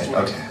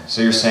 Okay.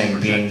 So you're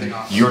saying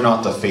you're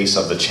not the face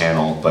of the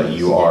channel, but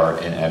you are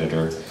an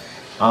editor.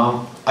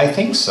 I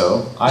think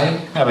so. I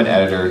have an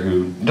editor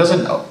who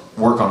doesn't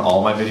work on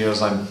all my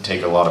videos. I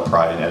take a lot of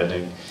pride in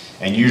editing,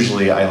 and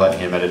usually I let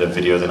him edit a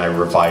video, then I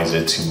revise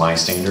it to my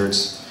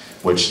standards,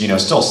 which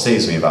still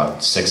saves me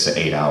about 6 to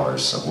 8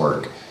 hours of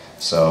work.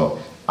 So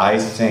I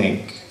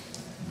think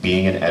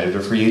being an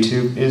editor for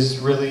YouTube is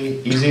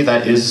really easy.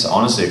 That is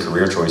honestly a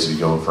career choice if you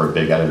go for a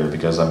big editor,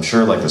 because I'm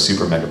sure like the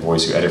Super Mega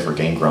boys who edit for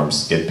Game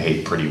Grumps get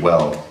paid pretty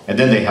well, and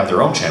then they have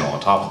their own channel on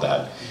top of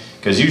that.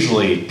 Because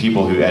usually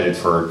people who edit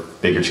for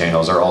bigger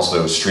channels are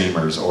also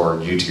streamers or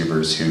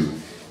YouTubers who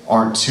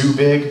aren't too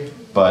big,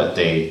 but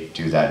they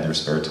do that in their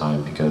spare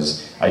time,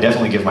 because I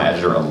definitely give my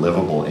editor a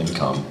livable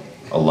income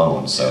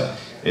alone. So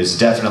it's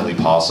definitely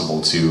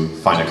possible to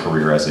find a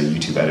career as a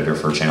YouTube editor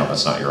for a channel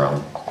that's not your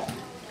own.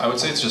 I would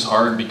say it's just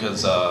hard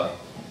because a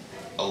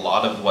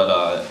lot of what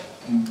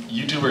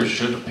YouTubers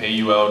should pay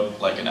you out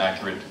like an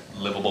accurate,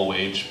 livable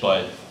wage,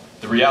 but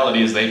the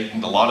reality is a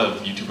lot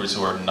of YouTubers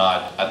who are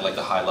not at like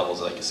the high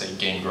levels, like say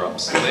Game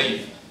Grumps,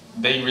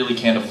 they really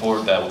can't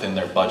afford that within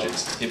their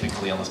budgets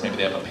typically, unless maybe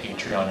they have a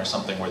Patreon or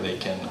something where they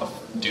can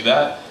do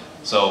that.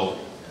 So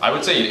I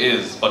would say it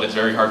is, but it's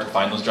very hard to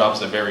find those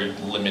jobs. They're very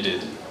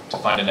limited to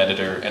find an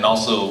editor, and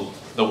also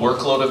the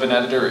workload of an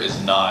editor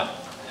is not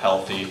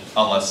healthy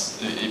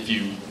unless if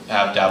you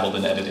have dabbled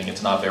in editing.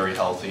 It's not very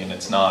healthy, and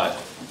it's not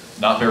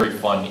very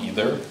fun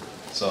either.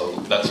 So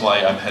that's why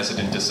I'm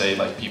hesitant to say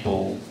like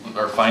people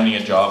are finding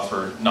a job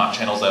for not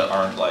channels that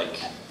aren't like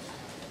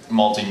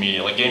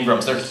multimedia. Like Game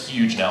Grumps, they're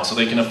huge now, so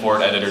they can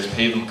afford editors,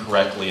 pay them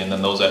correctly, and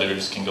then those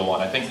editors can go on.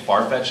 I think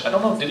Farfetch, I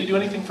don't know, did he do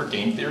anything for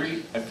Game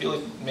Theory? I feel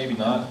like maybe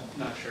not.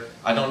 Not sure.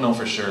 I don't know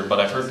for sure, but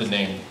I've heard the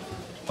name.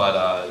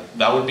 But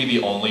that would be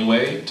the only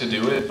way to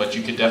do it, but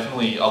you could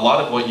definitely, a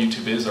lot of what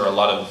YouTube is, or a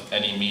lot of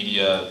any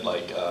media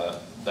like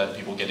that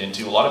people get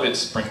into, a lot of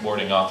it's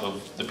springboarding off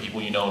of the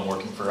people you know and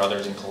working for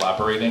others and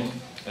collaborating.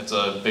 It's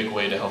a big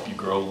way to help you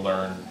grow,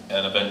 learn,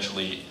 and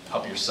eventually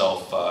help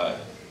yourself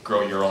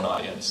grow your own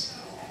audience.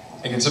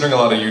 And considering a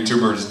lot of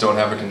YouTubers don't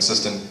have a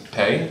consistent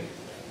pay,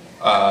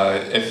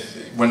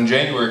 when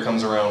January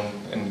comes around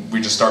and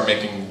we just start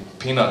making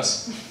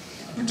peanuts,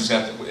 we just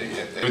have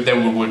to,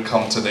 then we would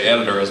come to the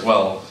editor as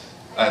well,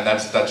 and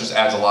that just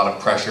adds a lot of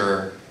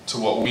pressure to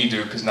what we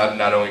do, because not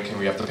only can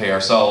we have to pay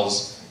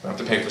ourselves, we have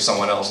to pay for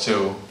someone else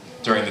too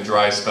during the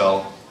dry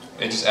spell.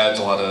 It just adds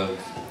a lot of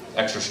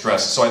extra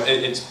stress. So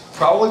it's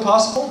probably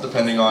possible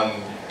depending on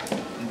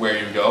where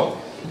you go,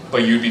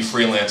 but you'd be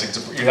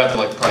freelancing. You'd have to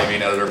like probably be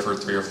an editor for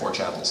 3 or 4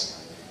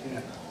 channels,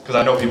 because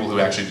I know people who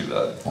actually do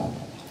that.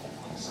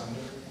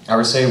 I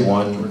would say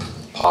one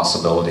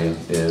possibility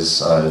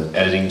is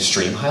editing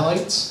stream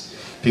highlights,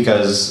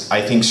 because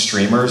I think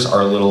streamers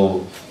are a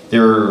little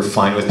they're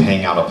fine with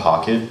paying out of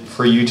pocket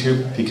for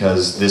YouTube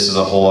because this is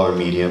a whole other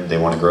medium they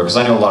want to grow. Because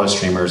I know a lot of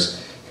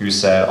streamers who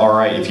said, all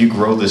right, if you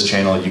grow this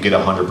channel, you get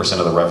 100%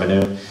 of the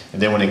revenue.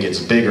 And then when it gets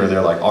bigger,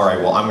 they're like, all right,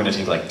 well, I'm going to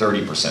take like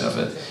 30% of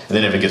it. And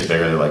then if it gets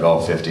bigger, they're like, oh,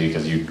 50,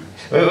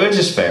 which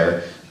is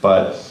fair.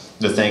 But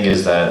the thing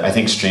is that I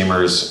think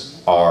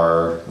streamers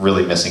are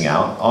really missing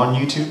out on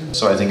YouTube.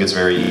 So I think it's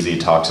very easy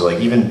to talk to, like,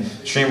 even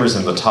streamers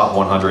in the top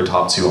 100,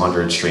 top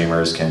 200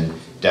 streamers can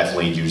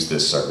definitely use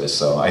this service.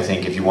 So I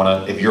think if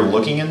you're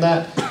looking in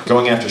that,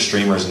 going after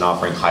streamers and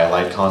offering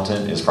highlight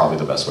content is probably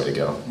the best way to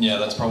go. Yeah,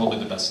 that's probably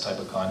the best type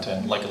of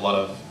content. Like a lot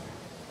of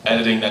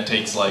editing that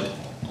takes like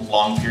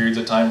long periods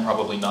of time,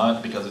 probably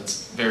not, because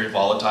it's very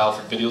volatile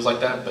for videos like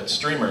that. But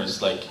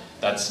streamers, like,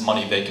 that's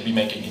money they could be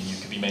making and you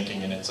could be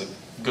making, and it's a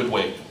good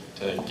way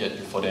to get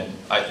your foot in,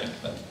 I think.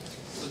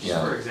 So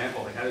just for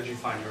example, like, how did you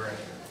find your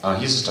editor?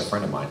 He's just a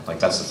friend of mine. Like,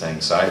 that's the thing.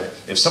 So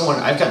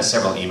I've gotten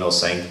several emails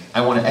saying,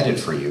 I want to edit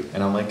for you.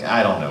 And I'm like,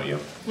 I don't know you.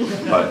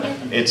 But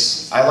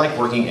I like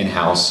working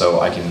in-house so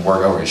I can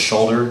work over his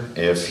shoulder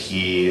if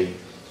he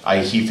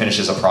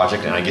finishes a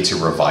project and I get to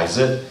revise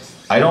it.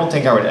 I don't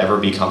think I would ever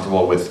be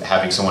comfortable with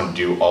having someone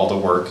do all the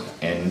work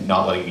and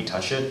not letting me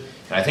touch it.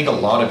 And I think a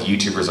lot of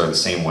YouTubers are the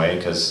same way,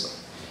 because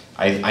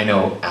I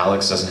know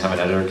Alex doesn't have an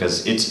editor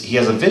because he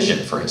has a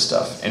vision for his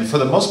stuff. And for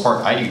the most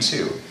part, I do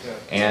too.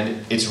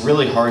 And it's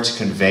really hard to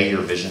convey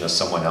your vision to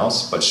someone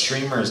else, but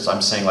streamers,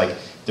 I'm saying, like,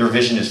 their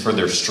vision is for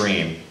their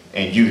stream,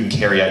 and you can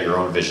carry out your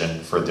own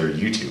vision for their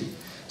YouTube.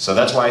 So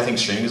that's why I think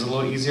streaming is a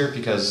little easier,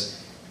 because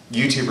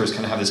YouTubers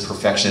kind of have this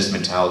perfectionist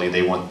mentality.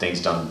 They want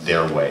things done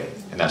their way,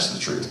 and that's the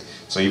truth.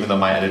 So even though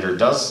my editor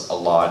does a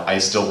lot, I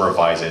still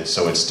revise it,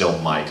 so it's still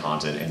my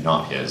content and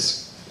not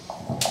his.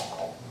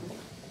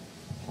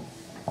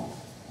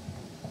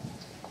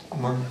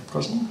 More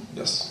question?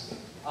 Yes.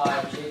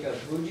 Jacob,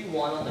 who do you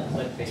want on the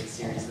clickbait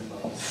series the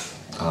most?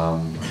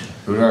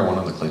 Who do I want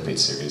on the clickbait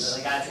series?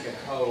 Like, that's like a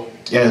code.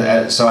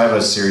 Yeah, so I have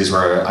a series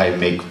where I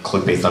make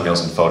clickbait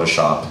thumbnails in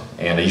Photoshop,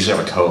 and I usually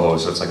have a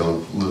co-host, so it's like a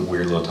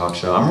weird little talk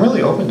show. I'm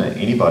really open to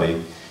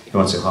anybody who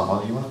wants to hop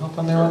on. You want to hop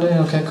on there all day?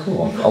 Okay,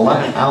 cool.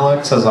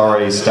 Alex has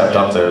already stepped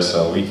up there,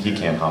 so he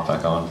can't hop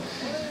back on.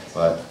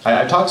 But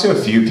I've talked to a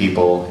few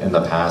people in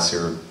the past who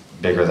are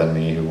bigger than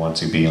me who want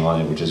to be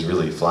on it, which is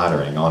really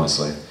flattering,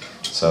 honestly.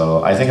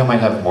 So I think I might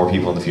have more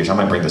people in the future. I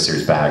might bring the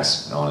series back,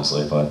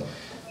 honestly, but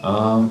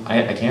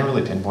I can't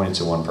really pinpoint it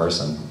to one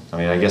person. I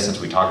mean, I guess since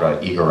we talked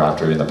about Ego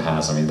Raptor in the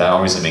past, I mean, that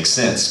obviously makes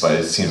sense, but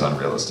it seems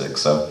unrealistic.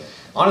 So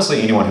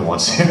honestly, anyone who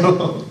wants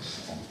to.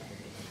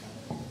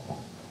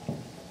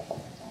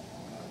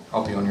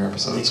 I'll be on your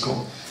episode, it's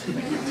cool.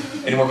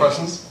 Any more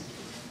questions?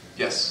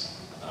 Yes.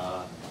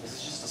 This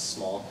is just a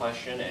small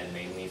question, and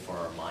mainly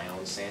for my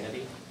own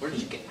sanity.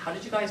 How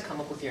did you guys come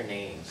up with your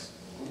names?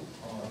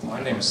 My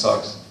name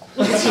sucks.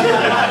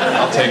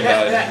 I'll take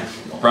that.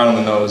 Round on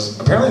the nose.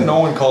 Apparently no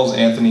one calls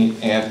Anthony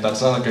Ant.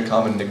 That's not like a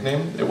common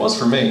nickname. It was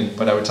for me,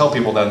 but I would tell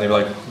people that and they'd be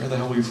like, where the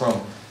hell are you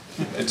from?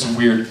 It's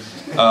weird.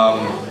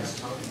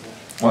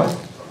 What?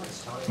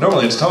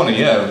 Normally it's Tony,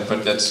 yeah,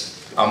 but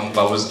I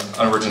was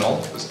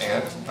unoriginal. It was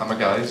Ant. I'm a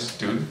guy,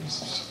 dude.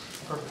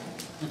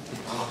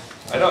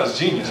 I know, it's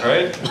genius,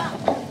 right?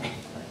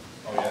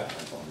 Oh yeah?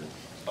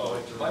 Oh,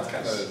 mine's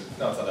kind of,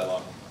 no, it's not that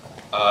long.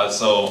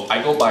 So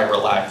I go by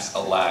Relax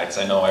Alax.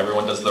 I know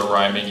everyone does the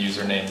rhyming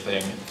username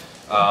thing.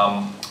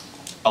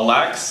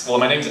 Alax, well,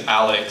 my name's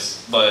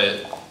Alex,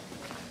 but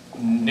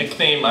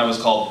nickname I was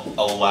called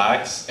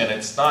Alax, and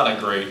it's not a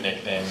great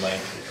nickname. Like,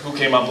 who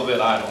came up with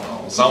it? I don't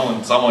know.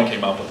 Someone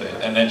came up with it,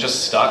 and it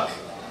just stuck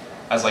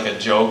as like a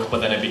joke, but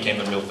then it became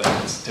the real thing.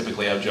 It's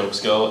typically how jokes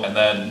go, and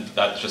then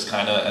that's just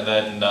kind of, and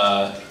then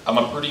I'm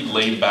a pretty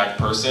laid-back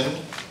person,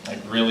 like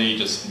really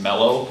just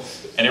mellow,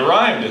 and it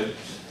rhymed.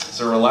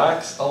 So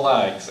Relax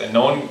Alax, and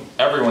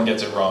everyone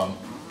gets it wrong,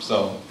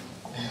 so.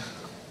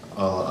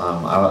 Well,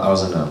 I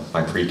was in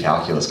my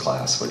pre-calculus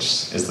class,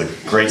 which is the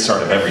great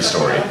start of every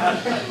story,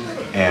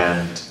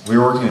 and we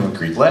were working with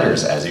Greek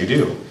letters, as you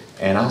do.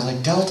 And I was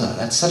like, Delta,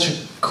 that's such a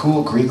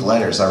cool Greek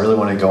letter, so I really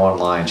want to go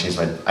online, change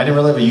I didn't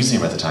really have a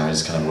username at the time, I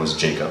just kind of was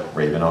Jacob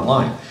Raven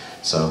online.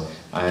 So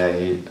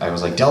I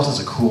was like,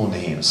 Delta's a cool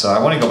name. So I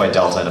want to go by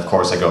Delta, and of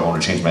course I go home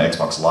to change my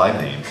Xbox Live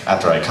name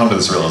after I come to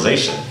this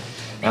realization.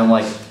 And I'm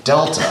like,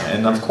 Delta,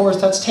 and of course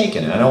that's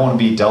taken, and I don't want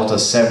to be Delta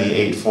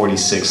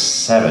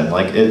 78467,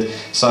 like it.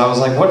 So I was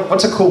like,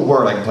 what's a cool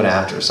word I can put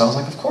after? So I was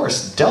like, of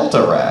course,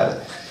 Delta Rad.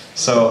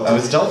 So I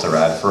was Delta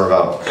Rad for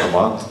about a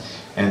month,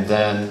 and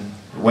then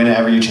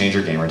whenever you change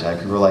your gamer tag,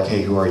 people are like,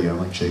 hey, who are you? I'm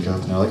like, Jacob,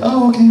 and they're like,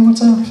 oh, okay,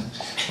 what's up?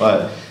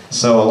 But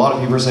so a lot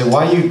of people say,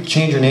 why do you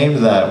change your name to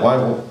that?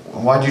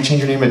 Why'd you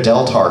change your name to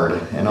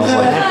Deltard? And I was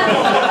like,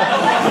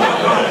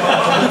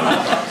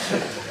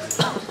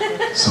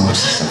 so much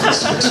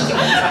statistics.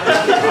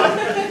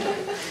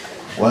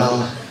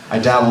 Well, I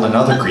dabbled in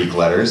other Greek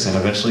letters, and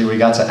eventually we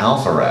got to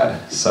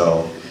Alpharad.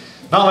 So,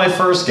 not my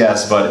first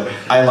guess, but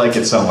I like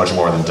it so much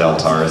more than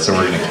Deltard, so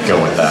we're gonna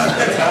go with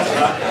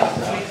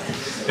that.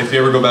 If you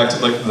ever go back to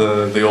like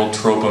the old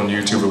trope on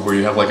YouTube where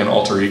you have like an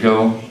alter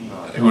ego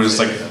who just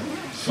like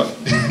No, I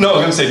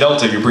was gonna say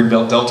Delta. You bring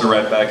Delta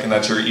Red back, and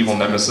that's your evil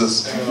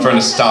nemesis, trying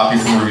to stop you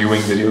from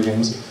reviewing video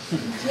games.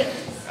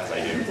 As I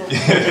do.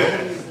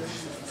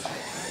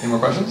 Any more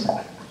questions?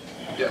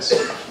 Yes.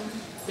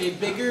 If a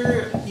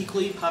bigger,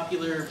 equally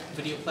popular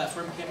video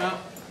platform came out,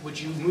 would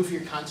you move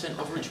your content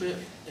over to it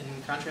in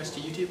contrast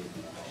to YouTube?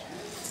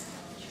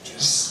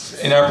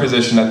 In our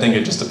position, I think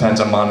it just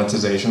depends on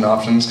monetization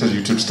options, because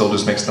YouTube still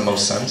just makes the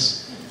most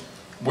sense.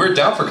 We're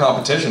down for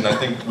competition. I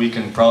think we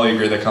can probably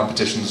agree that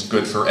competition is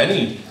good for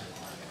any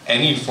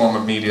form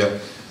of media.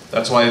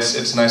 That's why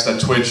it's nice that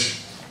Twitch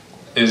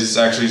is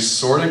actually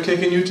sort of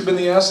kicking YouTube in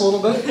the ass a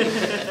little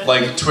bit.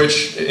 Like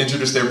Twitch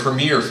introduced their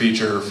premiere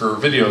feature for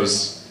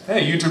videos.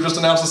 Hey, YouTube just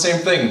announced the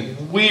same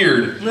thing.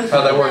 Weird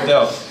how that worked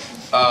out.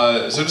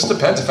 So it just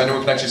depends if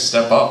anyone can actually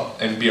step up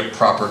and be a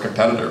proper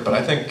competitor. But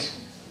I think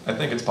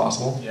it's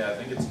possible. Yeah,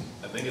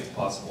 I think it's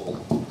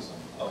possible.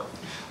 Oh.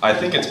 I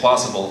think it's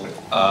possible.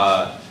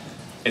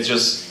 It's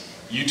just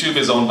YouTube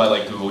is owned by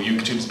like Google.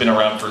 YouTube's been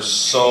around for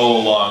so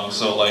long,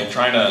 so like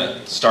trying to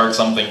start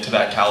something to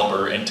that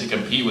caliber and to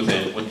compete with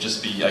it would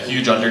just be a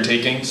huge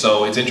undertaking.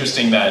 So it's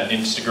interesting that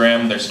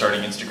they're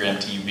starting Instagram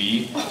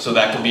TV, so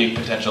that could be a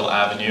potential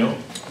avenue.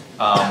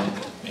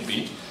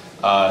 Maybe.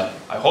 I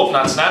hope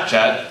not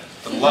Snapchat.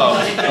 The love.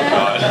 Oh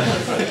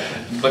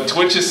God. But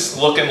Twitch is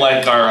looking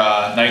like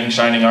our knight in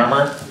shining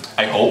armor.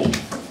 I hope.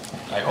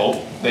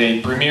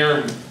 They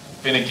premiere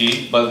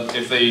finicky, but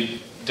if they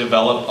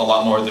develop a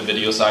lot more of the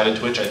video side of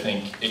Twitch, I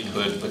think it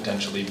could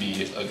potentially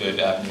be a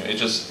good avenue. It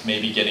just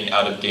maybe getting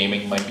out of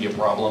gaming might be a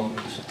problem.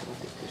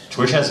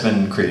 Twitch has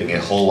been creating a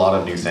whole lot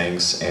of new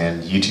things,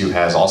 and YouTube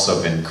has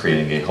also been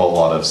creating a whole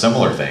lot of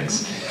similar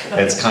things.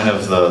 It's kind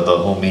of the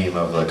whole meme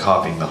of the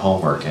copying the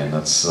homework, and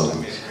that's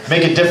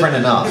make it different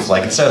enough.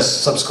 Like instead of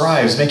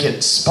subscribes, make it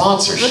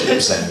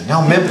sponsorships and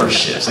now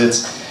memberships.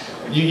 It's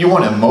you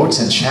want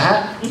emotes in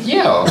chat?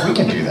 Yeah, we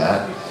can do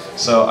that.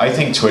 So I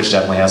think Twitch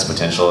definitely has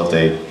potential if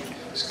they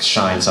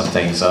shine some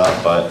things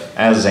up, but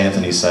as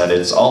Anthony said,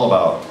 it's all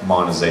about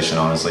monetization,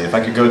 honestly. If I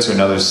could go to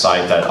another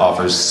site that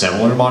offers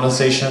similar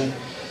monetization,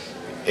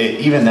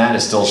 even that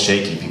is still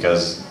shaky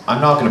because I'm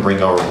not going to bring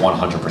over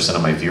 100%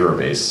 of my viewer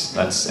base.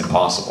 That's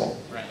impossible.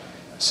 Right.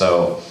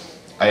 So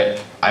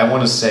I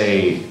want to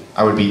say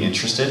I would be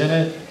interested in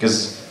it,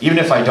 because even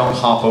if I don't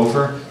hop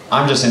over,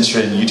 I'm just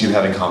interested in YouTube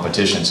having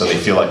competition so they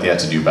feel like they have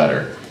to do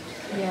better.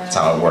 Yeah. That's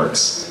how it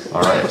works.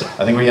 All right.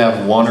 I think we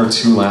have one or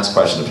two last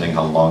questions, depending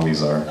how long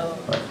these are.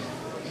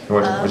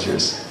 What's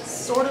yours?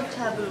 Sort of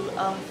taboo.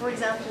 For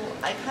example,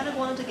 I kind of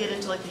wanted to get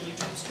into like the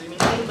YouTube streaming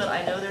thing, but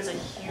I know there's a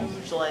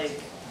huge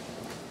like,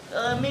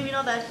 maybe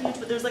not that huge,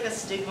 but there's like a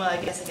stigma, I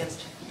guess,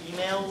 against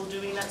female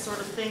doing that sort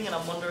of thing, and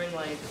I'm wondering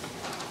like,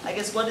 I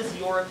guess what is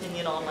your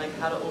opinion on like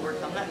how to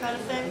overcome that kind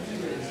of thing?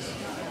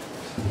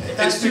 If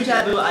that's too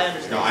taboo, I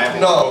understand.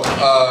 No,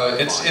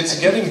 it's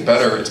getting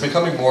better. It's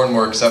becoming more and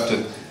more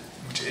accepted.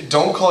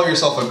 Don't call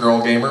yourself a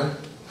girl gamer.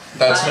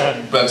 That's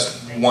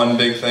one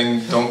big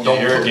thing. Don't.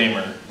 You're a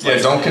gamer. Yeah,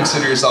 don't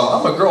consider yourself.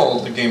 I'm a girl,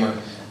 the gamer.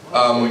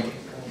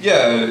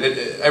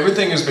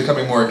 Everything is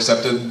becoming more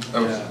accepted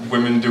of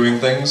women doing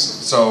things.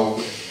 So,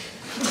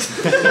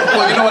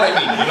 well, you know what I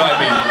mean.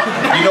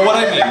 You know what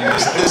I mean.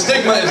 The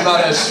stigma is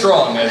not as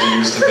strong as it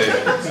used to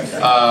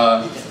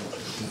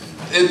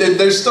be.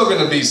 There's still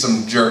going to be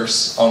some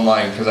jerks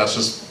online because that's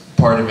just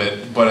part of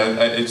it. But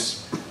it's,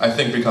 I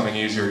think, becoming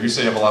easier. You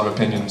say you have a lot of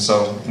opinions,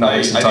 so not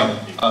wasting time.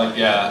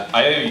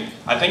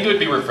 I think it would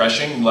be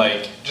refreshing,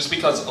 like, just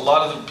because a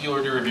lot of the people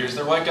who do reviews,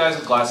 they're white guys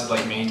with glasses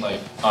like me, like,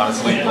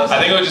 honestly. I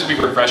think it would just be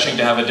refreshing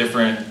to have a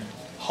different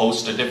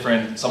host,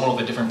 someone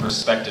with a different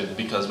perspective,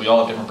 because we all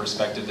have different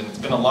perspectives, and it's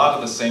been a lot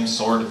of the same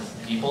sort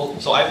of people.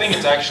 So I think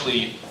it's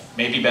actually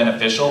maybe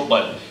beneficial,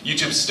 but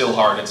YouTube's still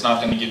hard. It's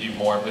not going to give you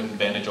more of an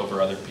advantage over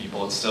other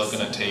people. It's still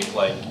going to take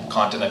like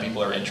content that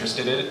people are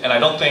interested in. And I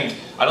don't think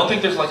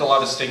there's like a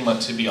lot of stigma,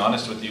 to be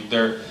honest with you.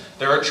 There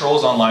are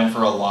trolls online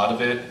for a lot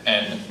of it,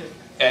 and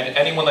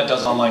anyone that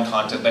does online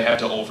content, they have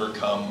to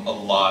overcome a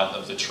lot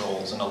of the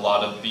trolls and a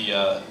lot of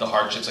the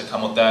hardships that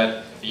come with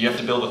that. You have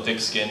to build a thick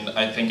skin.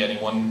 I think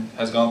anyone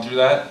has gone through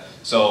that.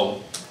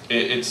 So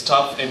it's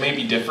tough. It may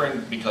be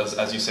different because,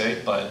 as you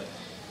say, but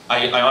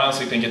I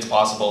honestly think it's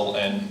possible,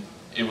 and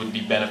it would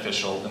be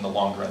beneficial in the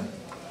long run.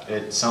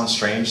 It sounds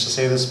strange to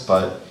say this,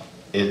 but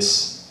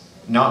it's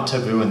not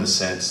taboo in the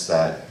sense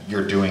that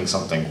you're doing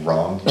something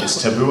wrong.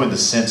 It's taboo in the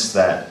sense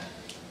that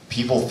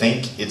people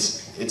think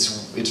it's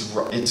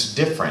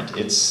different.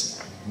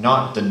 It's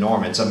not the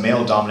norm. It's a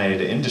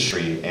male-dominated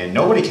industry, and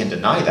nobody can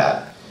deny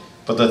that.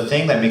 But the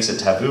thing that makes it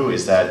taboo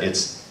is that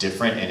it's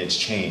different and it's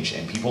changed,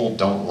 and people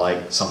don't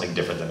like something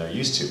different than they're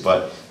used to.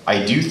 But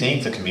I do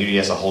think the community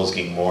as a whole is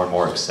getting more and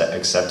more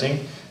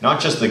accepting, not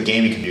just the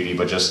gaming community,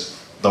 but just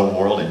the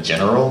world in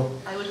general.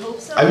 I would hope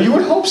so. I mean, you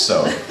would hope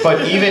so.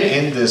 But even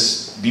in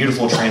this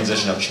beautiful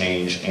transition of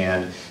change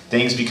and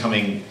things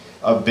becoming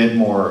a bit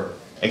more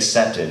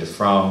accepted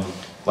from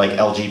like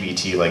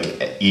LGBT,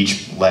 like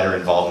each letter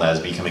involved in that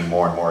is becoming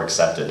more and more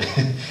accepted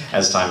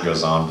as time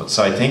goes on.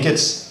 So I think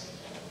it's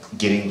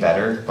getting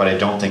better, but I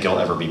don't think it'll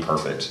ever be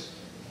perfect.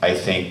 I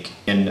think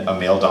in a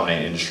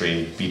male-dominated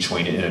industry,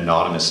 between an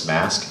anonymous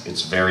mask,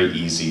 it's very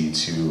easy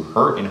to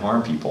hurt and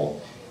harm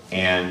people.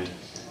 And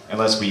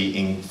unless we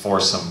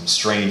enforce some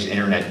strange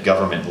internet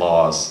government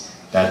laws,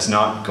 that's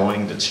not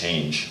going to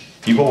change.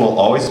 People will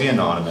always be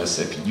anonymous.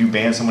 If you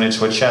ban someone in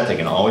Twitch chat, they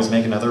can always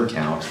make another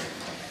account.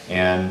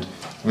 And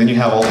then you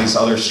have all these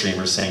other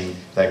streamers saying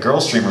that girl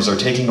streamers are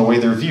taking away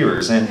their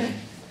viewers, and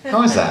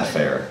how is that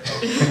fair?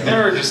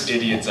 There are just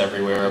idiots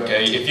everywhere,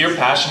 okay? If you're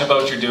passionate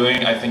about what you're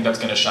doing, I think that's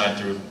going to shine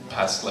through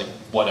past, like,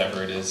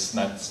 whatever it is.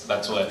 And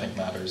that's what I think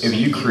matters. If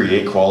you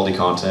create quality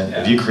content,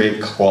 if you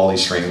create quality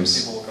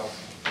streams,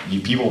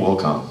 people will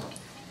come.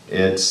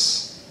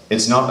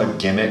 It's not a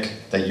gimmick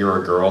that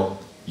you're a girl.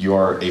 You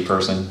are a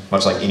person,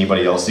 much like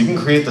anybody else. You can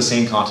create the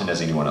same content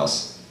as anyone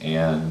else.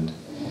 And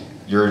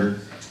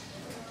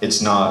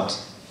it's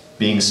not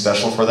being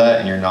special for that,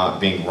 and you're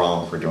not being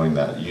wrong for doing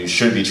that. You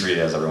should be treated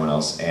as everyone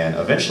else, and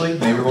eventually,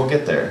 maybe we'll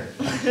get there.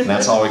 And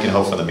that's all we can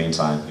hope for the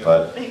meantime.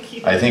 But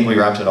I think we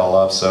wrapped it all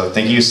up, so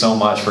thank you so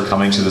much for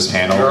coming to this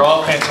panel. You're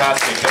all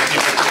fantastic. Thank you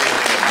for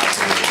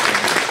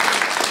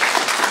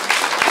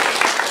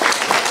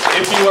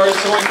If you are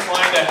so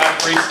inclined to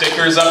have free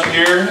stickers up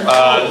here,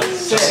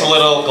 just a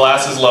little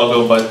Glasses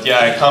logo, but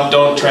yeah,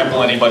 don't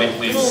trample anybody,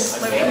 please.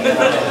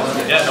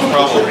 Yeah, no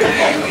problem.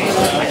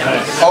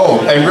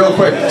 Oh, and real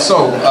quick,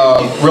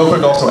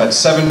 also at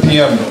 7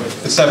 p.m.,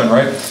 it's 7,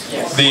 right?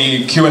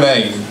 The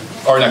Q&A,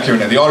 or not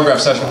Q&A, the autograph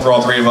session for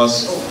all three of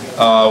us,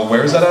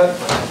 where is that at?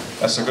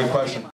 That's a good question.